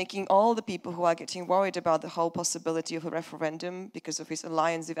 making all the people who are getting worried about the whole possibility of a referendum because of his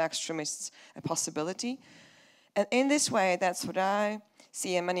alliance with extremists a possibility. And in this way, that's what I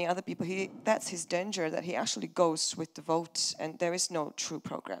see and many other people, that's his danger, that he actually goes with the vote and there is no true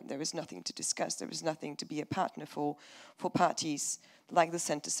program. There is nothing to discuss. There is nothing to be a partner for parties like the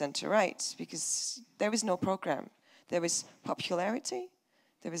center right, because there is no program. There is popularity,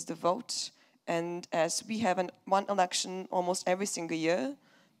 there is the vote, and as we have one election almost every single year,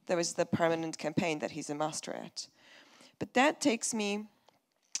 there is the permanent campaign that he's a master at. But that takes me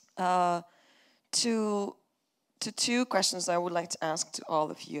to two questions I would like to ask to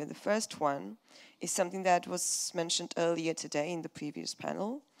all of you. The first one is something that was mentioned earlier today in the previous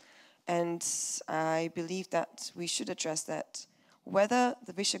panel, and I believe that we should address that, whether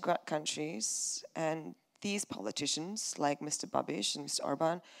the Visegrad countries and these politicians like Mr. Babiš and Mr.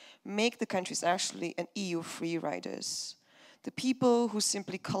 Orbán make the countries actually an EU free riders. The people who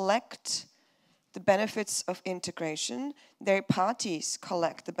simply collect the benefits of integration, their parties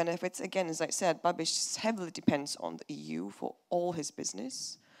collect the benefits. Again, as I said, Babiš heavily depends on the EU for all his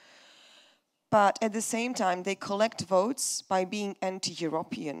business. But at the same time, they collect votes by being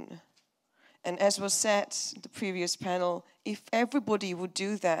anti-European. And as was said in the previous panel, if everybody would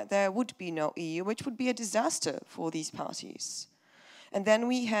do that, there would be no EU, which would be a disaster for these parties. And then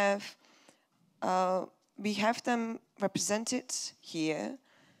we have them represented here.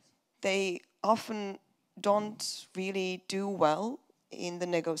 They often don't really do well in the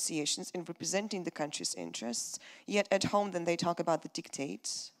negotiations, in representing the country's interests, yet at home then they talk about the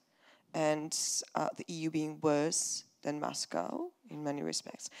dictate and the EU being worse than Moscow in many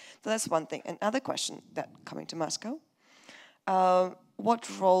respects. So that's one thing. Another question that coming to Moscow,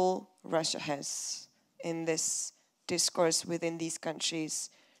 what role Russia has in this discourse within these countries,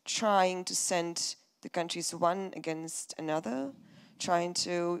 trying to send the countries one against another, trying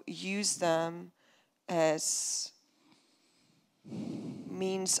to use them as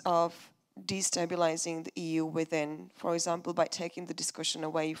means of destabilizing the EU within, for example, by taking the discussion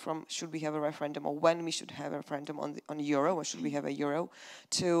away from should we have a referendum or when we should have a referendum on euro or should we have a euro,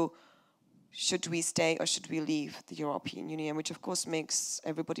 to should we stay or should we leave the European Union, which of course makes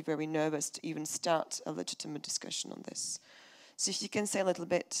everybody very nervous to even start a legitimate discussion on this. So if you can say a little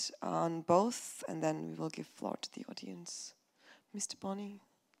bit on both, and then we will give floor to the audience. Mr. Boni.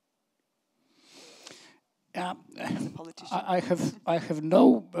 Yeah, as a politician. I have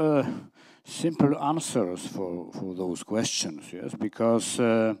no simple answers for those questions, yes, because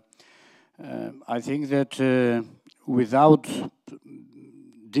I think that without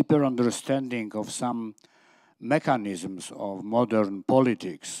deeper understanding of some mechanisms of modern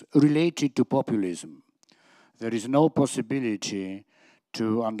politics related to populism, there is no possibility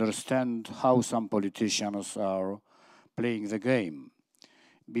to understand how some politicians are playing the game,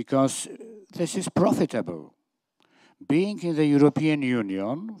 because this is profitable. Being in the European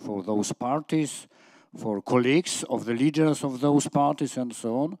Union, for those parties, for colleagues of the leaders of those parties and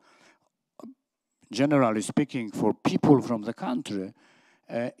so on, generally speaking, for people from the country,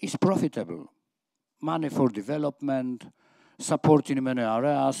 is profitable. Money for development, support in many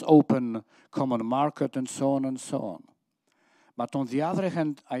areas, open common market, and so on and so on. But on the other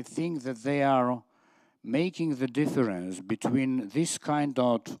hand, I think that they are making the difference between this kind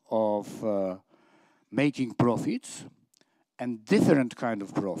of making profits and different kind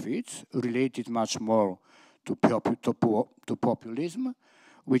of profits related much more to populism,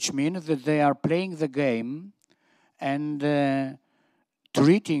 which means that they are playing the game and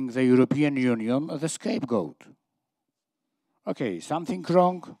treating the European Union as a scapegoat. Okay, something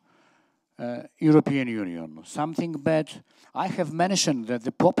wrong, European Union. Something bad. I have mentioned that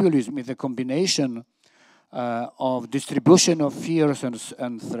the populism is a combination of distribution of fears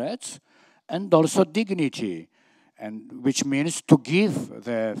and threats, and also dignity, and which means to give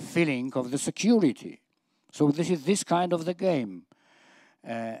the feeling of the security. So this is this kind of the game.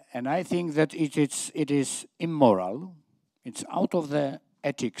 And I think that it is immoral. It's out of the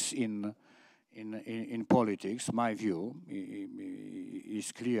ethics in politics. My view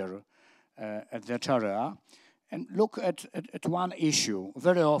is clear at that area. And look at one issue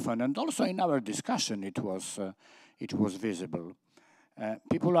very often, and also in our discussion it was visible.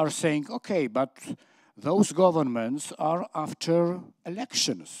 People are saying, okay, but those governments are after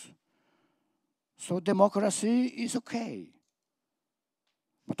elections, so democracy is okay.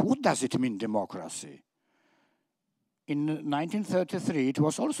 But what does it mean, democracy? In 1933, it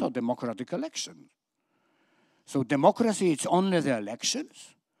was also a democratic election. So democracy, it's only the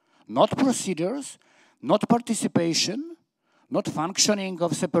elections, not procedures, not participation, not functioning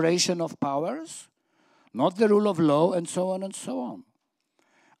of separation of powers, not the rule of law, and so on and so on.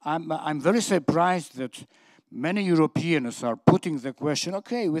 I'm very surprised that many Europeans are putting the question,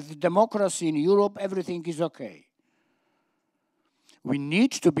 okay, with democracy in Europe, everything is okay. We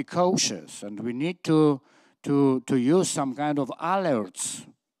need to be cautious, and we need to use some kind of alerts,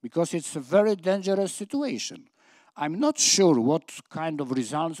 because it's a very dangerous situation. I'm not sure what kind of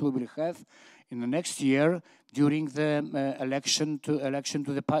results we will have in the next year during the election to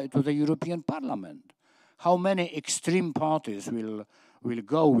the European Parliament. How many extreme parties will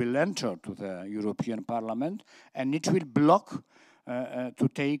enter to the European Parliament, and it will block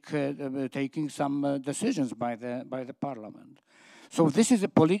taking some decisions by the Parliament. So this is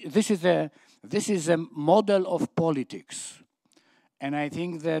a model of politics, and I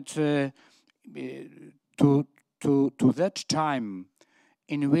think that to that time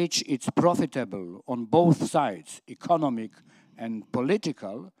in which it's profitable on both sides, economic and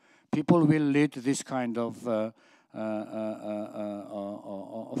political, people will lead this kind of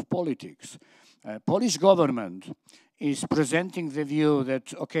politics. Polish government is presenting the view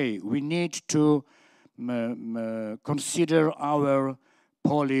that, okay, we need to consider our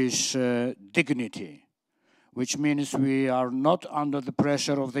Polish dignity, which means we are not under the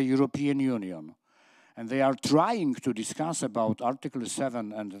pressure of the European Union. And they are trying to discuss about Article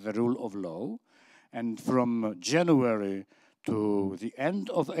 7 and the rule of law. And from January to the end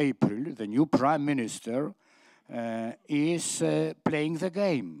of April, the new Prime Minister is playing the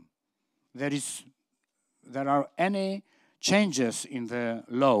game. There are any changes in the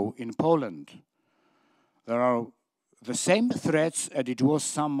law in Poland. There are the same threats as it was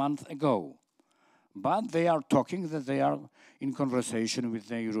some months ago. But they are talking that they are in conversation with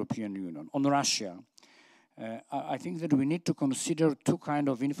the European Union. On Russia, I think that we need to consider two kinds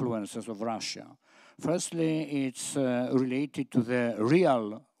of influences of Russia. Firstly, it's related to the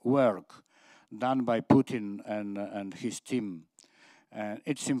real work done by Putin and his team.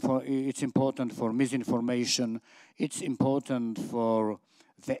 It's important for misinformation. It's important for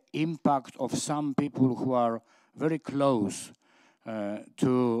the impact of some people who are very close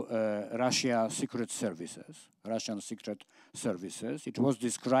to Russian secret services. It was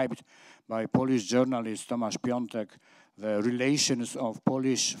described by Polish journalist Tomasz Piątek, the relations of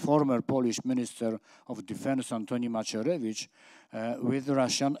former Polish Minister of Defense Antoni Macierewicz with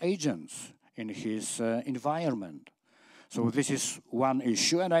Russian agents in his environment. So this is one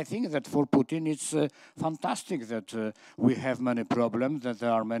issue, and I think that for Putin it's fantastic that we have many problems, that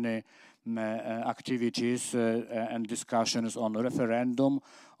there are many activities and discussions on referendum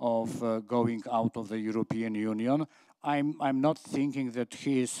of going out of the European Union. I'm not thinking that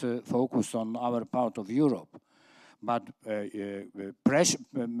he is focused on our part of Europe, but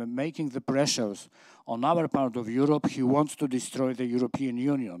making the pressures on our part of Europe, he wants to destroy the European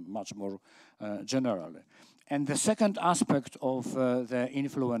Union much more generally. And the second aspect of the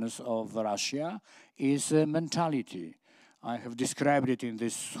influence of Russia is mentality. I have described it in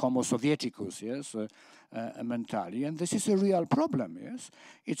this Homo Sovieticus, yes, mentality, and this is a real problem, yes.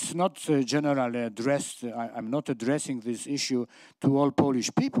 It's not generally addressed, I'm not addressing this issue to all Polish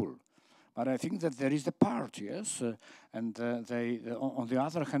people, but I think that there is a part, yes, and on the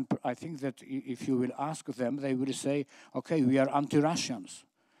other hand, I think that if you will ask them, they will say, okay, we are anti-Russians.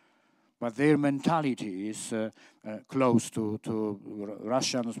 But their mentality is close to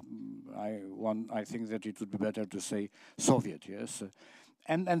Russians. I think that it would be better to say Soviet, yes?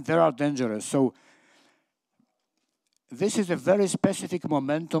 And they are dangerous. So this is a very specific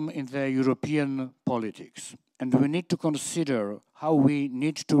momentum in the European politics. And we need to consider how we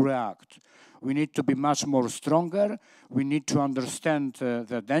need to react. We need to be much more stronger. We need to understand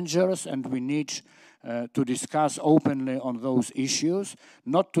the dangers, and we need to discuss openly on those issues,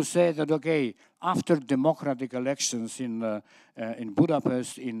 not to say that, okay, after democratic elections in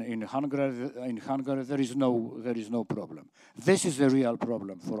Budapest, in Hungary, there is no problem. This is the real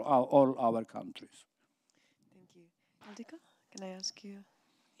problem for all our countries. Thank you. Aldika, can I ask you?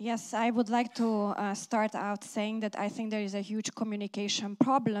 Yes, I would like to start out saying that I think there is a huge communication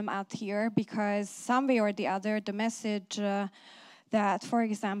problem out here, because some way or the other, the message that, for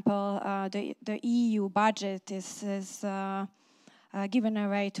example, the EU budget is given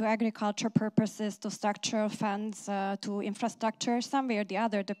away to agriculture purposes, to structural funds, to infrastructure, some way or the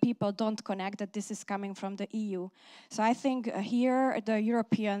other, the people don't connect that this is coming from the EU. So I think here the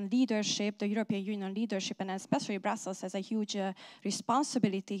European leadership, the European Union leadership, and especially Brussels, has a huge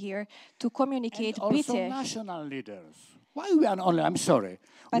responsibility here to communicate. And also national leaders. Why we are only? I'm sorry.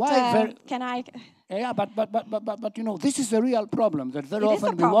 But why can I? Yeah, but you know, this is a real problem. That very It is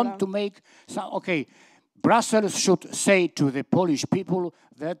often a we want to make some. Okay, Brussels should say to the Polish people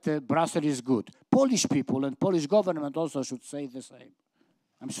that Brussels is good. Polish people and Polish government also should say the same.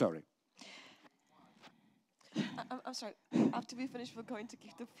 I'm sorry. I'm sorry. After we finish, we're going to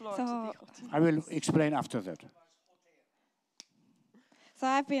give the floor to the I will explain after that. So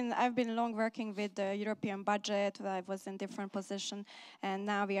I've been long working with the European budget. I was in different positions, and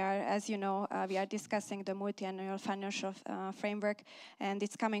now we are, as you know, we are discussing the multi-annual financial framework, and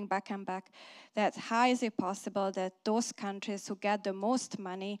it's coming back and back. That how is it possible that those countries who get the most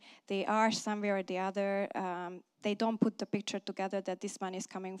money, they are somewhere or the other, they don't put the picture together that this money is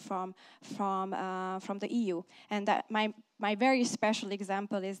coming from the EU. And that my very special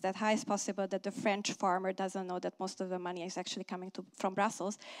example is that how is possible that the French farmer doesn't know that most of the money is actually coming from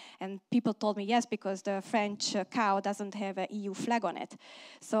Brussels? And people told me, yes, because the French cow doesn't have an EU flag on it.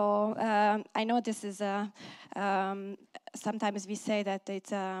 So I know this is sometimes we say that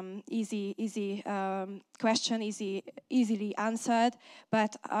it's easy question, easily answered,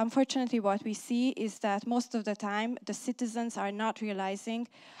 but unfortunately what we see is that most of the time the citizens are not realizing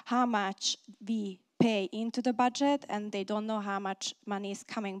how much we pay into the budget, and they don't know how much money is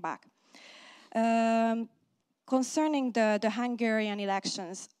coming back. Concerning the Hungarian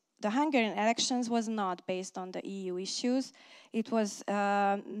elections, the Hungarian elections was not based on the EU issues. It was,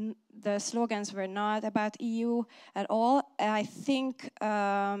 the slogans were not about EU at all. I think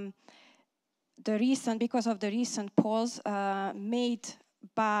because of the recent polls made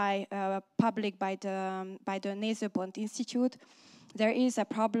public by the Nézőpont Institute, there is a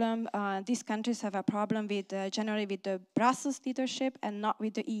problem. These countries have a problem with generally with the Brussels leadership and not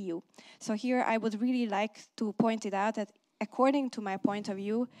with the EU. So here I would really like to point it out that according to my point of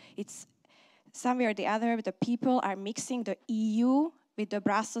view, it's somewhere or the other the people are mixing the EU with the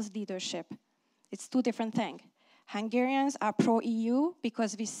Brussels leadership. It's two different things. Hungarians are pro-EU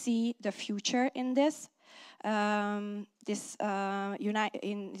because we see the future in this. In this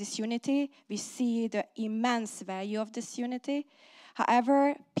unity, we see the immense value of this unity.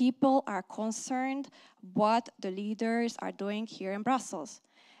 However, people are concerned what the leaders are doing here in Brussels.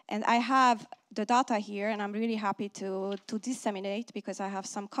 And I have the data here, and I'm really happy to disseminate because I have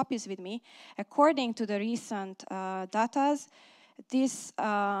some copies with me. According to the recent data, this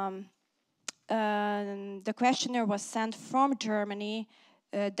the questionnaire was sent from Germany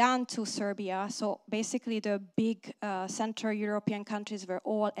down to Serbia. So basically the big Central European countries were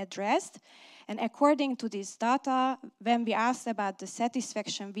all addressed. And according to this data, when we asked about the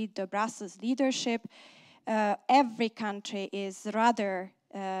satisfaction with the Brussels leadership, every country is rather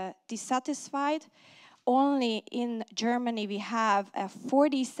dissatisfied. Only in Germany we have a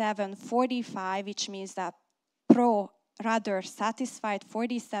 47-45, which means that pro rather satisfied,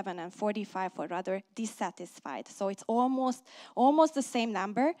 47, and 45 were rather dissatisfied. So it's almost the same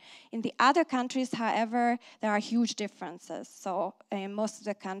number. In the other countries, however, there are huge differences. So in most of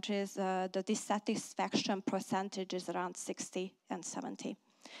the countries, the dissatisfaction percentage is around 60 and 70.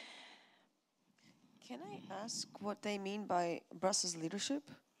 Can I ask what they mean by Brussels leadership?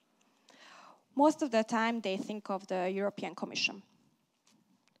 Most of the time, they think of the European Commission.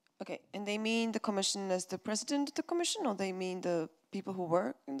 Okay, and they mean the Commission as the president of the Commission, or they mean the people who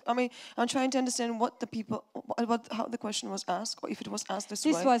work? I mean, I'm trying to understand what the people, how the question was asked, or if it was asked this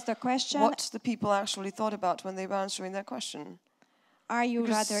way. This was the question. What the people actually thought about when they were answering that question. Are you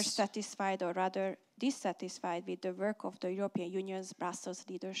rather satisfied or rather dissatisfied with the work of the European Union's Brussels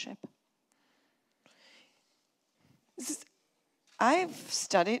leadership? I've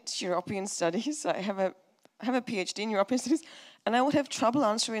studied European studies. I have a PhD in European studies, and I would have trouble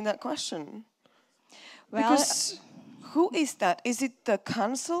answering that question. Well, because who is that? Is it the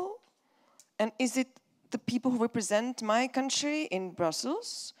council? And is it the people who represent my country in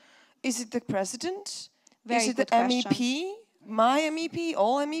Brussels? Is it the president? Is it the MEP? My MEP?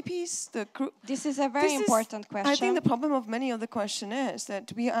 All MEPs? This is a very important question. I think the problem of many of the question is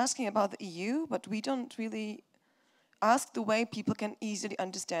that we are asking about the EU, but we don't really ask the way people can easily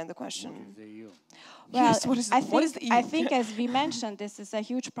understand the question. What is the EU? Well, yes, what is the EU? I think, as we mentioned, this is a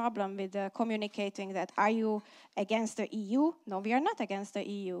huge problem with communicating that, are you against the EU? No, we are not against the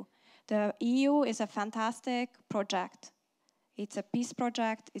EU. The EU is a fantastic project. It's a peace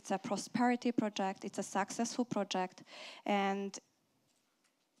project, it's a prosperity project, it's a successful project, and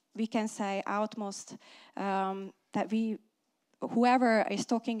we can say utmost that whoever is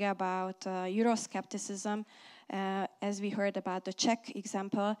talking about Euroscepticism, as we heard about the Czech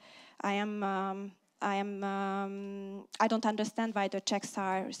example, I don't understand why the Czechs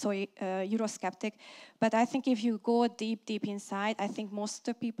are so Eurosceptic, but I think if you go deep inside, I think most of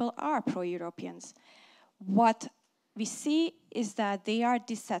the people are pro-Europeans. What we see is that they are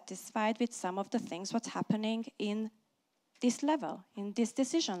dissatisfied with some of the things what's happening in this level, in this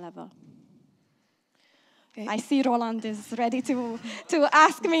decision level. Okay. I see Roland is ready to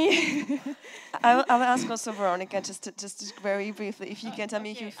ask me. I'll ask also Veronica, just very briefly, if you can tell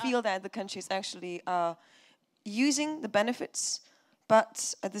me if you feel that the countries actually are using the benefits,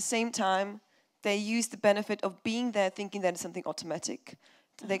 but at the same time, they use the benefit of being there thinking that it's something automatic,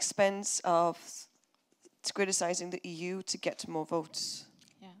 to the expense of criticizing the EU to get more votes.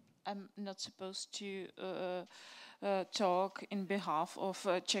 Yeah, I'm not supposed to talk in behalf of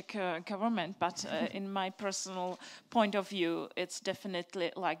Czech government, but in my personal point of view, it's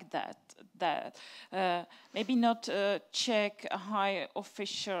definitely like that. That maybe not Czech high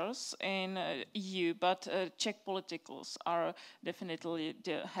officials in EU, but Czech politicals are definitely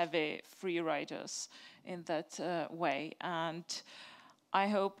the heavy free riders in that way, and I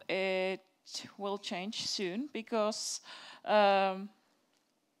hope it will change soon, because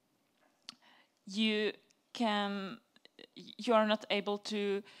you are not able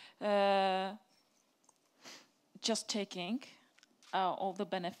to just taking all the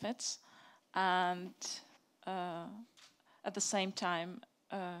benefits and at the same time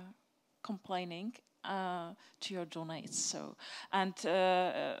complaining to your donates. So, and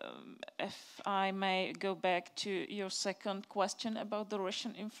if I may go back to your second question about the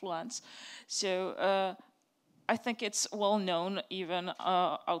Russian influence, so I think it's well known even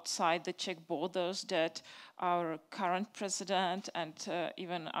outside the Czech borders that our current president and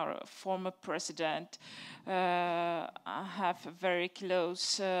even our former president have a very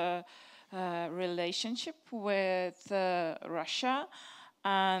close relationship with Russia,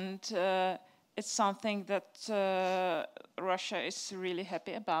 and it's something that Russia is really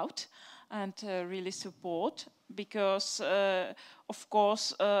happy about and really support, because of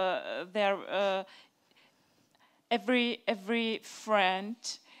course every friend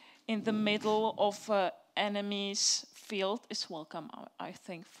in the middle of enemy's field is welcome, I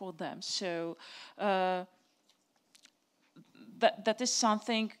think, for them. So that is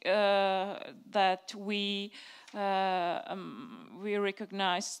something that we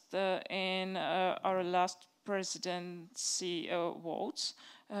recognized in our last presidency votes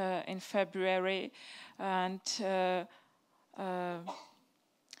in February, and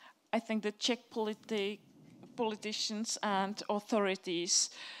I think the Czech politicians and authorities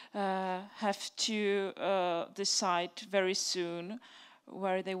have to decide very soon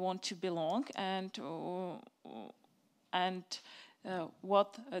where they want to belong and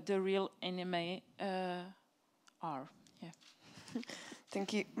what the real enemy are. Yeah.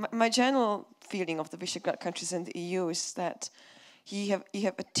 Thank you. My general feeling of the Visegrad countries and the EU is that you have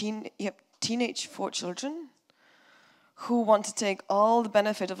teenage 4 children who want to take all the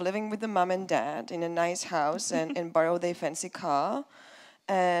benefit of living with the mom and dad in a nice house and borrow their fancy car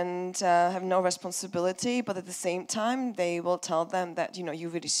and have no responsibility, but at the same time they will tell them that, you know,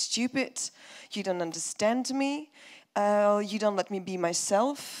 you're really stupid, you don't understand me, you don't let me be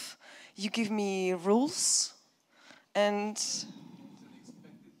myself, you give me rules, and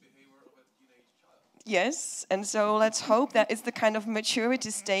yes, and so let's hope that it's the kind of maturity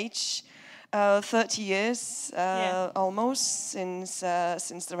stage, 30 years almost since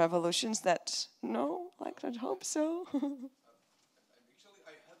the revolutions, that, no, I don't hope so. Actually,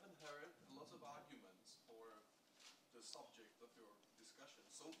 I haven't heard a lot of arguments for the subject of your discussion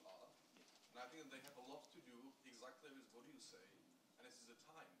so far, and I think that they have a lot to do exactly with what you say, and this is the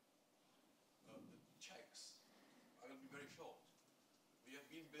time. The Czechs, I will be very short. We have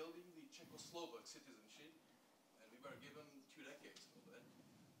been building the Czechoslovak citizenship, and we were given 2 decades for that.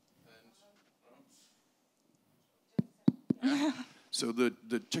 So the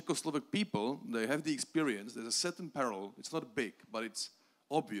Czechoslovak people, they have the experience. There's a certain parallel. It's not big, but it's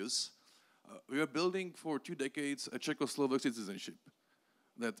obvious. We are building for 2 decades a Czechoslovak citizenship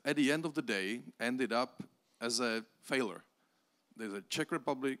that at the end of the day ended up as a failure. There's a Czech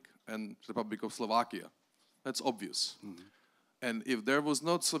Republic and the Republic of Slovakia. That's obvious. Mm-hmm. And if there was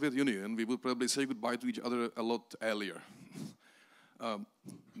not Soviet Union, we would probably say goodbye to each other a lot earlier.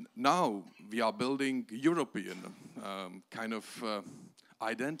 Now we are building European kind of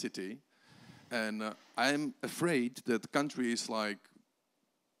identity, and I'm afraid that countries like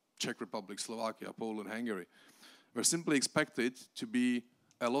Czech Republic, Slovakia, Poland, Hungary were simply expected to be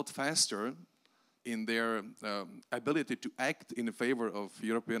a lot faster in their ability to act in favor of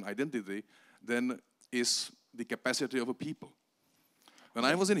European identity than is the capacity of a people. When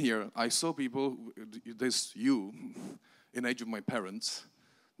I was in here, I saw people, this you, in age of my parents.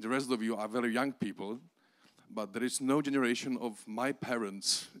 The rest of you are very young people, but there is no generation of my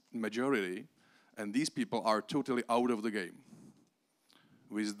parents' majority, and these people are totally out of the game.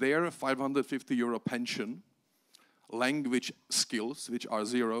 With their 550 euro pension, language skills, which are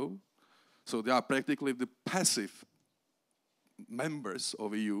 0, so they are practically the passive members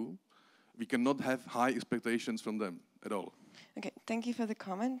of EU. We cannot have high expectations from them at all. Okay, thank you for the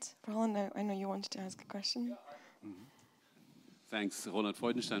comment. Roland, I know you wanted to ask a question. Thanks, Ronald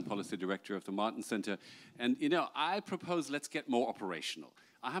Freudenstein, Policy Director of the Martin Center. And, you know, I propose let's get more operational.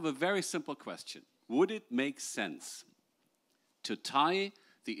 I have a very simple question. Would it make sense to tie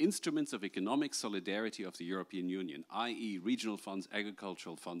the instruments of economic solidarity of the European Union, i.e. regional funds,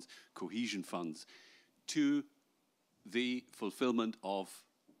 agricultural funds, cohesion funds, to the fulfillment of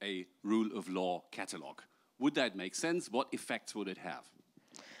a rule of law catalogue? Would that make sense? What effects would it have?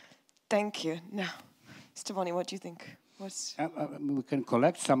 Thank you. Now, Mr. Bonney, what do you think? We can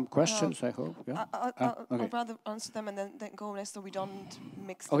collect some questions, I hope. Yeah? I'll rather answer them and then go on so we don't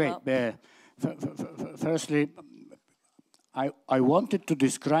mix them up. Firstly, I wanted to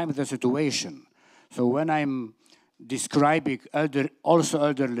describe the situation. So when I'm describing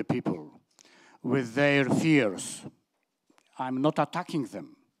elderly people with their fears, I'm not attacking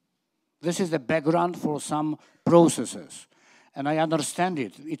them. This is the background for some processes. And I understand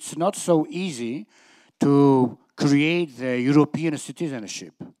it. It's not so easy to create the European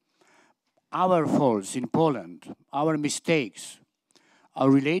citizenship. Our faults in Poland, our mistakes, are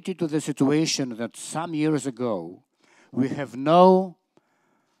related to the situation that some years ago we have no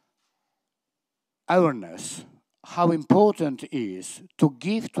awareness how important it is to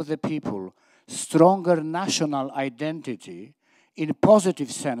give to the people stronger national identity in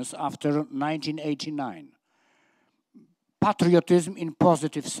positive sense after 1989. Patriotism in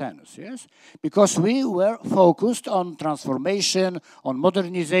positive sense, yes? Because we were focused on transformation, on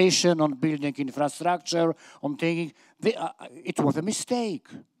modernization, on building infrastructure, on taking... it was a mistake.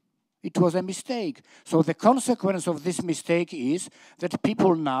 It was a mistake. So the consequence of this mistake is that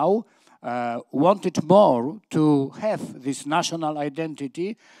people now wanted more to have this national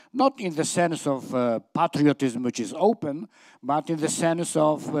identity, not in the sense of patriotism, which is open, but in the sense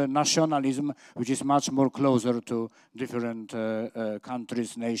of nationalism, which is much more closer to different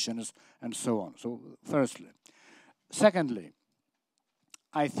countries, nations, and so on. So, firstly. Secondly,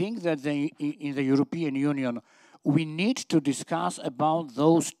 I think that in the European Union, we need to discuss about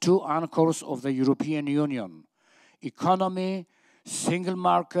those two anchors of the European Union: economy, single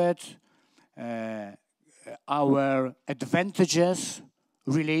market, our advantages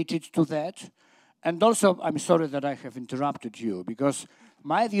related to that. And also, I'm sorry that I have interrupted you, because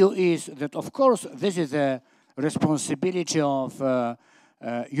my view is that, of course, this is a responsibility of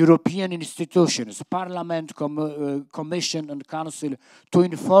European institutions, Parliament, Commission and Council, to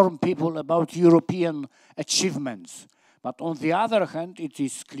inform people about European achievements. But on the other hand, it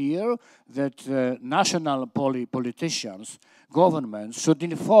is clear that national politicians, governments, should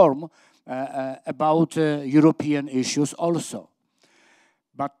inform about European issues also.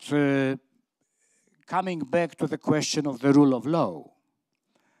 But coming back to the question of the rule of law,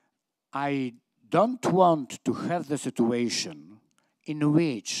 I don't want to have the situation in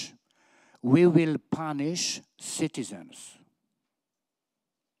which we will punish citizens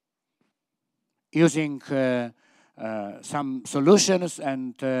using some solutions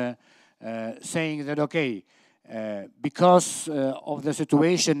and saying that, okay, because of the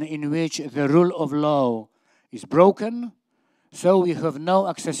situation in which the rule of law is broken, so we have no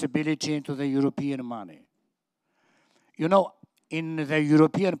accessibility to the European money. You know, in the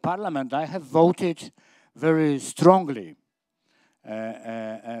European Parliament, I have voted very strongly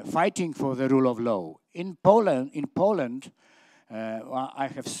fighting for the rule of law. In Poland, I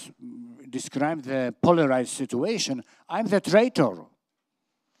have described the polarized situation. I'm the traitor.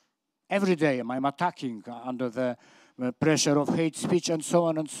 Every day I'm attacking under the pressure of hate speech and so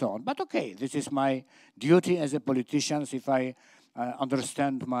on and so on. But okay, this is my duty as a politician if I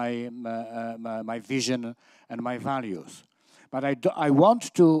understand my vision and my values. But I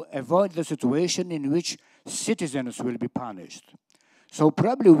want to avoid the situation in which citizens will be punished. So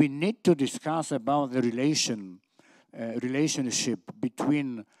probably we need to discuss about the relationship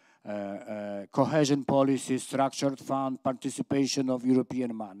between cohesion policy, structured fund, participation of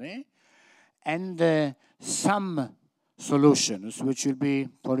European money, and some solutions which will be,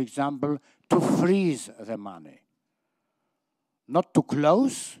 for example, to freeze the money. Not to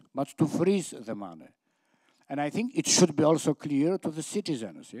close, but to freeze the money. And I think it should be also clear to the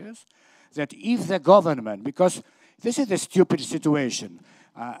citizens, yes, that if the government, because this is a stupid situation,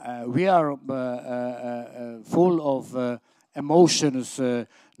 we are full of emotions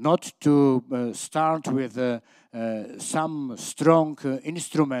not to start with some strong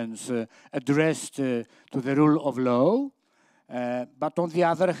instruments addressed to the rule of law, but on the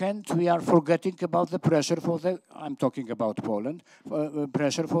other hand, we are forgetting about the pressure for the, I'm talking about Poland,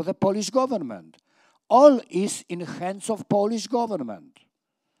 pressure for the Polish government. All is in hands of Polish government.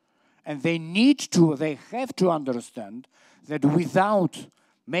 And they have to understand that without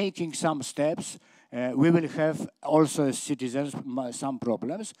making some steps, we will have also as citizens some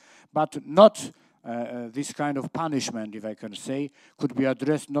problems, but not this kind of punishment, if I can say, could be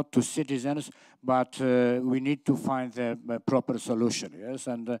addressed not to citizens, but we need to find the proper solution, yes,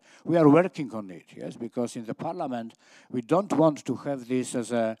 and we are working on it, yes, because in the parliament we don't want to have this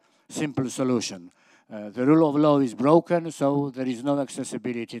as a simple solution. The rule of law is broken, so there is no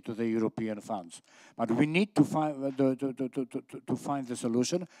accessibility to the European funds. But we need to find the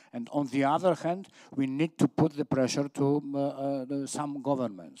solution, and on the other hand, we need to put the pressure to some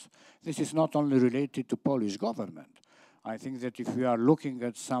governments. This is not only related to Polish government. I think that if we are looking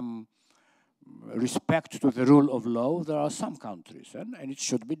at some respect to the rule of law, there are some countries, and it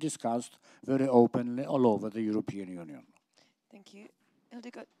should be discussed very openly all over the European Union. Thank you.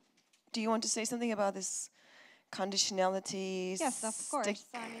 Hildegard, do you want to say something about this conditionality? Yes, of course.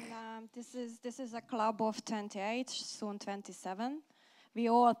 I mean, this is a club of 28, soon 27. We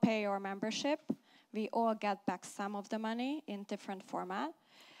all pay our membership. We all get back some of the money in different format.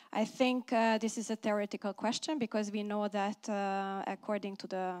 I think this is a theoretical question because we know that according to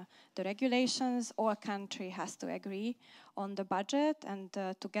the regulations, all country has to agree on the budget, and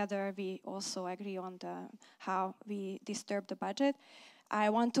together we also agree on how we disturb the budget. I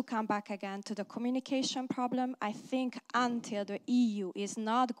want to come back again to the communication problem. I think until the EU is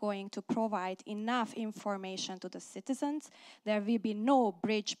not going to provide enough information to the citizens, there will be no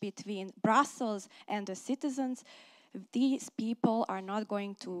bridge between Brussels and the citizens. These people are not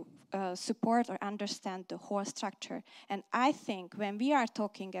going to support or understand the whole structure. And I think when we are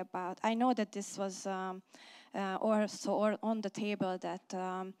talking about, I know that this was also on the table that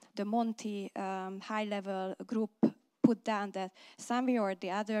the Monti high-level group put down, that some way or the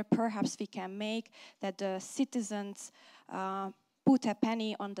other, perhaps we can make that the citizens put a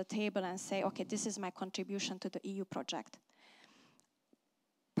penny on the table and say, okay, this is my contribution to the EU project.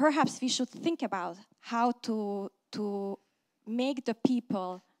 Perhaps we should think about how to make the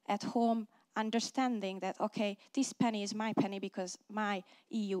people at home understanding that, okay, this penny is my penny because my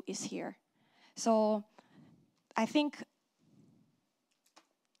EU is here. So I think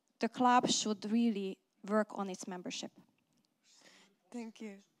the club should really work on its membership. Thank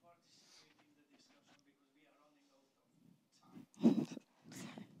you.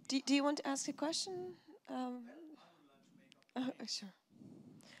 Do you want to ask a question? Sure.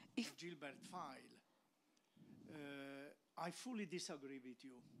 If Gilbert File, I fully disagree with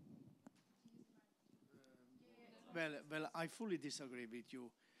you. Well, I fully disagree with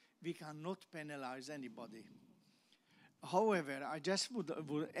you. We cannot penalize anybody. However, I just would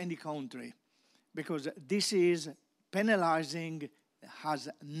any country, because this is penalizing has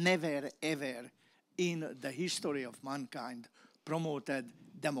never ever in the history of mankind promoted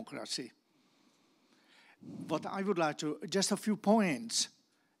democracy. But I would like to, just a few points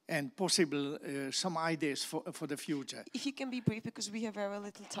and possible some ideas for the future. If you can be brief, because we have very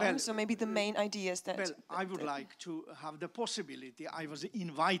little time, so maybe the main ideas that... Well, I would like to have the possibility, I was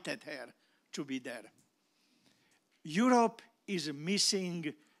invited here to be there. Europe is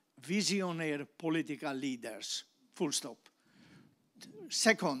missing visionary political leaders, full stop.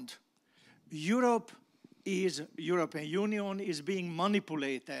 Second, European Union is being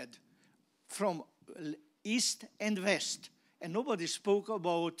manipulated from East and West. And nobody spoke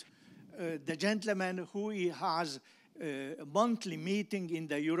about the gentleman who has a monthly meeting in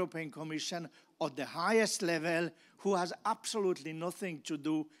the European Commission at the highest level, who has absolutely nothing to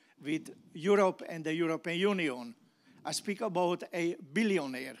do with Europe and the European Union. I speak about a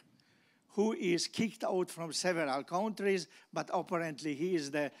billionaire who is kicked out from several countries, but apparently he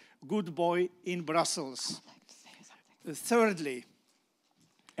is the good boy in Brussels. Thirdly,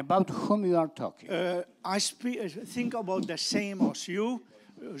 about whom you are talking? I think about the same as you,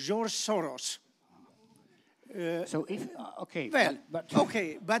 George Soros. So if, okay. Well,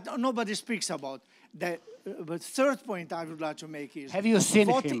 but nobody speaks about the third point I would like to make is... Have you seen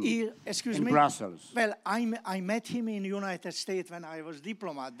him in Brussels? Well, I met him in the United States when I was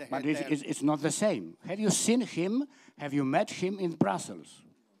diplomat there. But it's not the same. Have you seen him? Have you met him in Brussels?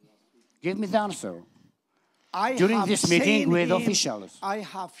 Give me the answer. During this meeting with officials. I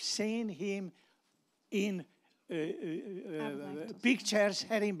have seen him in pictures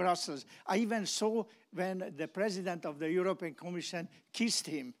here in Brussels. I even saw when the president of the European Commission kissed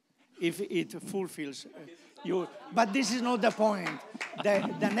him, if it fulfills you. But this is not the point.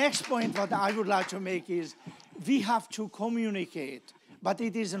 The next point that I would like to make is we have to communicate, but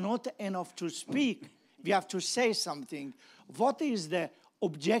it is not enough to speak. We have to say something. What is the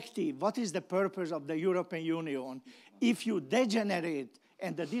objective? What is the purpose of the European Union? If you degenerate,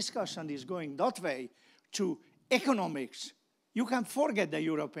 and the discussion is going that way, to economics, you can forget the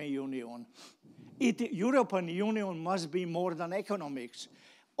European Union. European Union must be more than economics.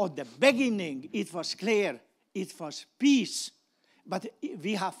 At the beginning, it was clear, it was peace. But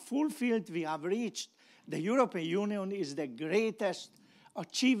we have fulfilled, we have reached. The European Union is the greatest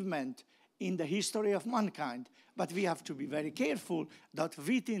achievement in the history of mankind. But we have to be very careful that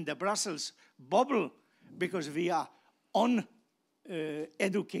within the Brussels bubble, because we are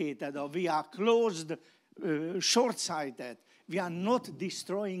uneducated or we are closed, short-sighted, we are not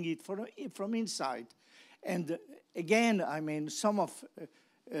destroying it from inside. And again, I mean, some of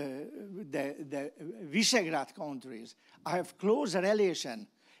the Visegrad countries, I have close relation,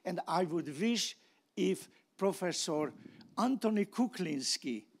 and I would wish if Professor Antony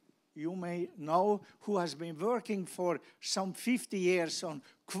Kuklinski, you may know, who has been working for some 50 years on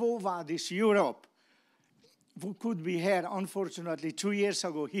Quo Vadis Europe, who could be here, unfortunately, 2 years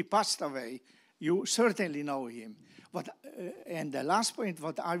ago, he passed away. You certainly know him. But, and the last point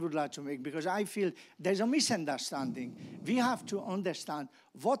what I would like to make, because I feel there's a misunderstanding. We have to understand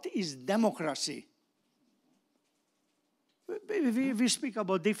what is democracy. We speak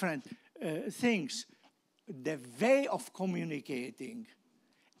about different things. The way of communicating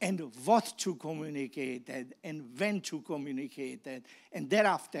and what to communicate and when to communicate it. And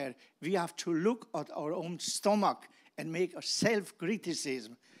thereafter, we have to look at our own stomach and make a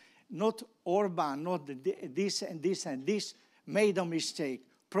self-criticism. Not Orban, not this and this and this made a mistake.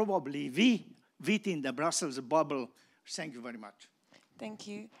 Probably we, within the Brussels bubble. Thank you very much. Thank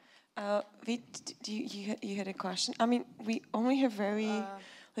you. Vit, you had a question? I mean, we only have very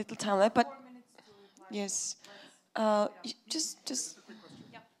little time left, but yes. Just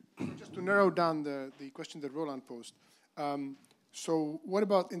to narrow down the question that Roland posed. So what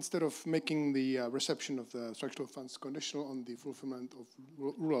about, instead of making the reception of the structural funds conditional on the fulfillment of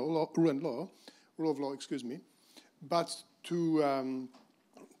rule of law, but to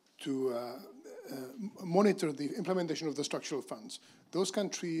monitor the implementation of the structural funds? Those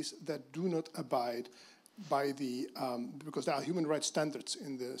countries that do not abide by the, because there are human rights standards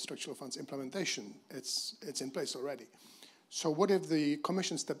in the structural funds implementation, it's in place already. So what if the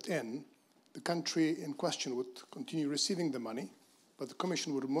Commission stepped in, the country in question would continue receiving the money, but the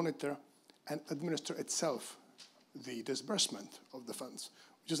Commission would monitor and administer itself the disbursement of the funds,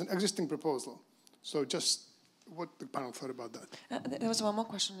 which is an existing proposal. So just what the panel thought about that. There was one more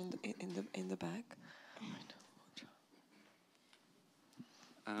question in the back.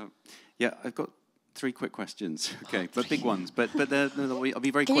 Yeah, I've got 3 quick questions, okay, but big ones. But I'll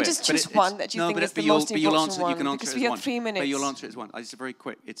be very quick. Can you just choose one that you think is the most important one? You can answer because it we as have one. 3 minutes. But you'll answer it as one. It's a very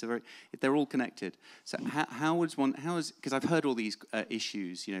quick. They're all connected. So because I've heard all these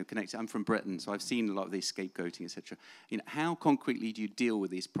issues, connected. I'm from Britain, so I've seen a lot of these scapegoating, etc. How concretely do you deal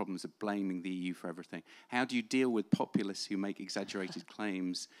with these problems of blaming the EU for everything? How do you deal with populists who make exaggerated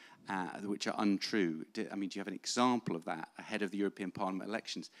claims which are untrue? Do you have an example of that ahead of the European Parliament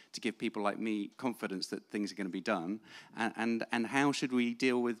elections to give people like me confidence that things are going to be done? And how should we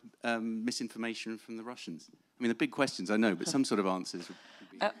deal with misinformation from the Russians? The big questions, I know, but some sort of answers would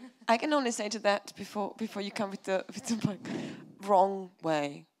be... I can only say to that before you come with the wrong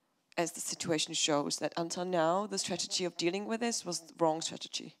way, as the situation shows, that until now the strategy of dealing with this was the wrong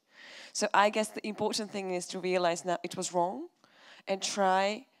strategy. So I guess the important thing is to realize now it was wrong and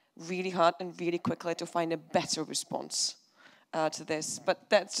try really hard and really quickly to find a better response to this. But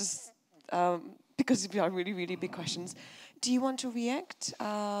that's just because we are really, really big questions. Do you want to react?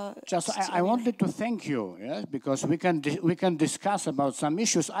 I wanted to thank you, yes, because we can discuss about some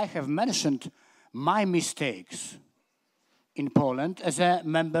issues. I have mentioned my mistakes in Poland as a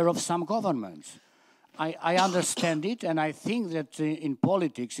member of some governments. I understand it, and I think that in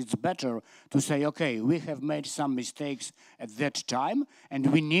politics it's better to say, okay, we have made some mistakes at that time,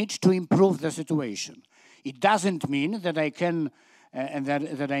 and we need to improve the situation. It doesn't mean that I can, and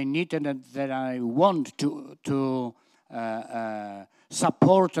that I need and that I want to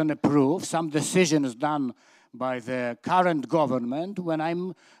support and approve some decisions done by the current government when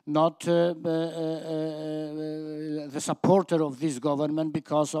I'm not the supporter of this government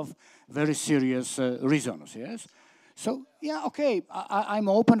because of very serious reasons, yes? So, yeah, okay, I'm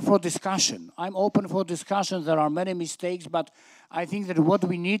open for discussion. I'm open for discussion. There are many mistakes, but I think that what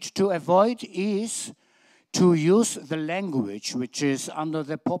we need to avoid is to use the language which is under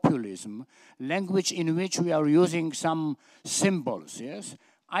the populism, language in which we are using some symbols, yes?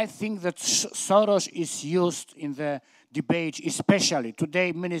 I think that Soros is used in the debate, especially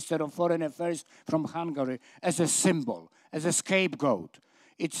today, Minister of Foreign Affairs from Hungary, as a symbol, as a scapegoat.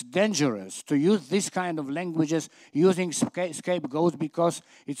 It's dangerous to use this kind of languages using scapegoats because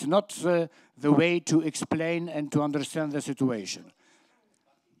it's not the way to explain and to understand the situation.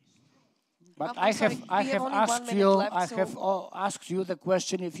 But I have asked you the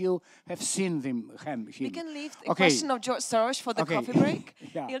question if you have seen him. We can leave the question of George Soros for the coffee break.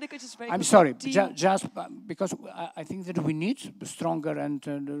 Yeah. Just I'm sorry, just because I think that we need stronger and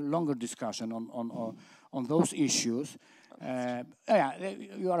longer discussion on those issues.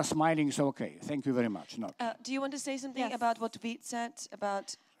 You are smiling, so okay. Thank you very much. Do you want to say something about what Vít said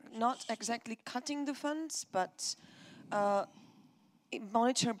about not exactly cutting the funds, but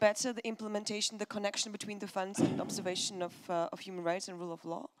monitor better the implementation, the connection between the funds and observation of human rights and rule of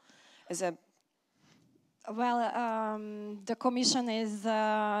law? The Commission is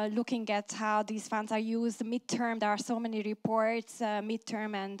looking at how these funds are used midterm. There are so many reports,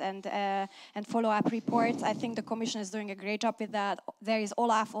 midterm and follow-up reports. I think the Commission is doing a great job with that. There is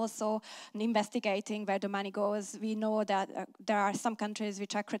Olaf also investigating where the money goes. We know that there are some countries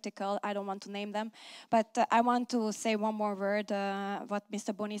which are critical. I don't want to name them. But I want to say one more word, what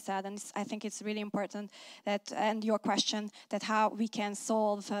Mr. Boni said, and I think it's really important that, and your question, that how we can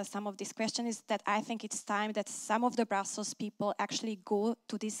solve some of these questions is that I think it's time that some of the Brussels people actually go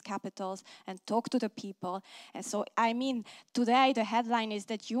to these capitals and talk to the people. And so, today the headline is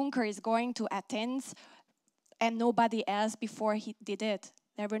that Juncker is going to Athens and nobody else before he did it.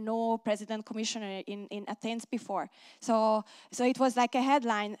 There were no president commissioner in Athens before. So it was like a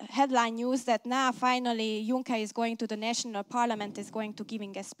headline news that now finally Juncker is going to the national parliament, is going to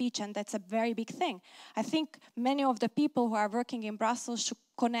giving a speech, and that's a very big thing. I think many of the people who are working in Brussels should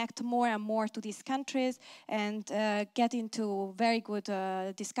connect more and more to these countries and get into very good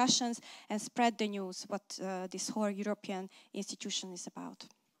discussions and spread the news, what this whole European institution is about.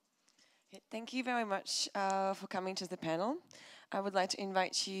 Thank you very much for coming to the panel. I would like to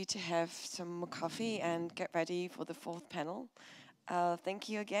invite you to have some coffee and get ready for the 4th panel. Thank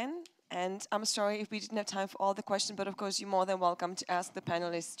you again. And I'm sorry if we didn't have time for all the questions, but of course you're more than welcome to ask the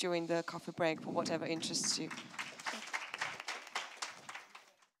panelists during the coffee break for whatever interests you.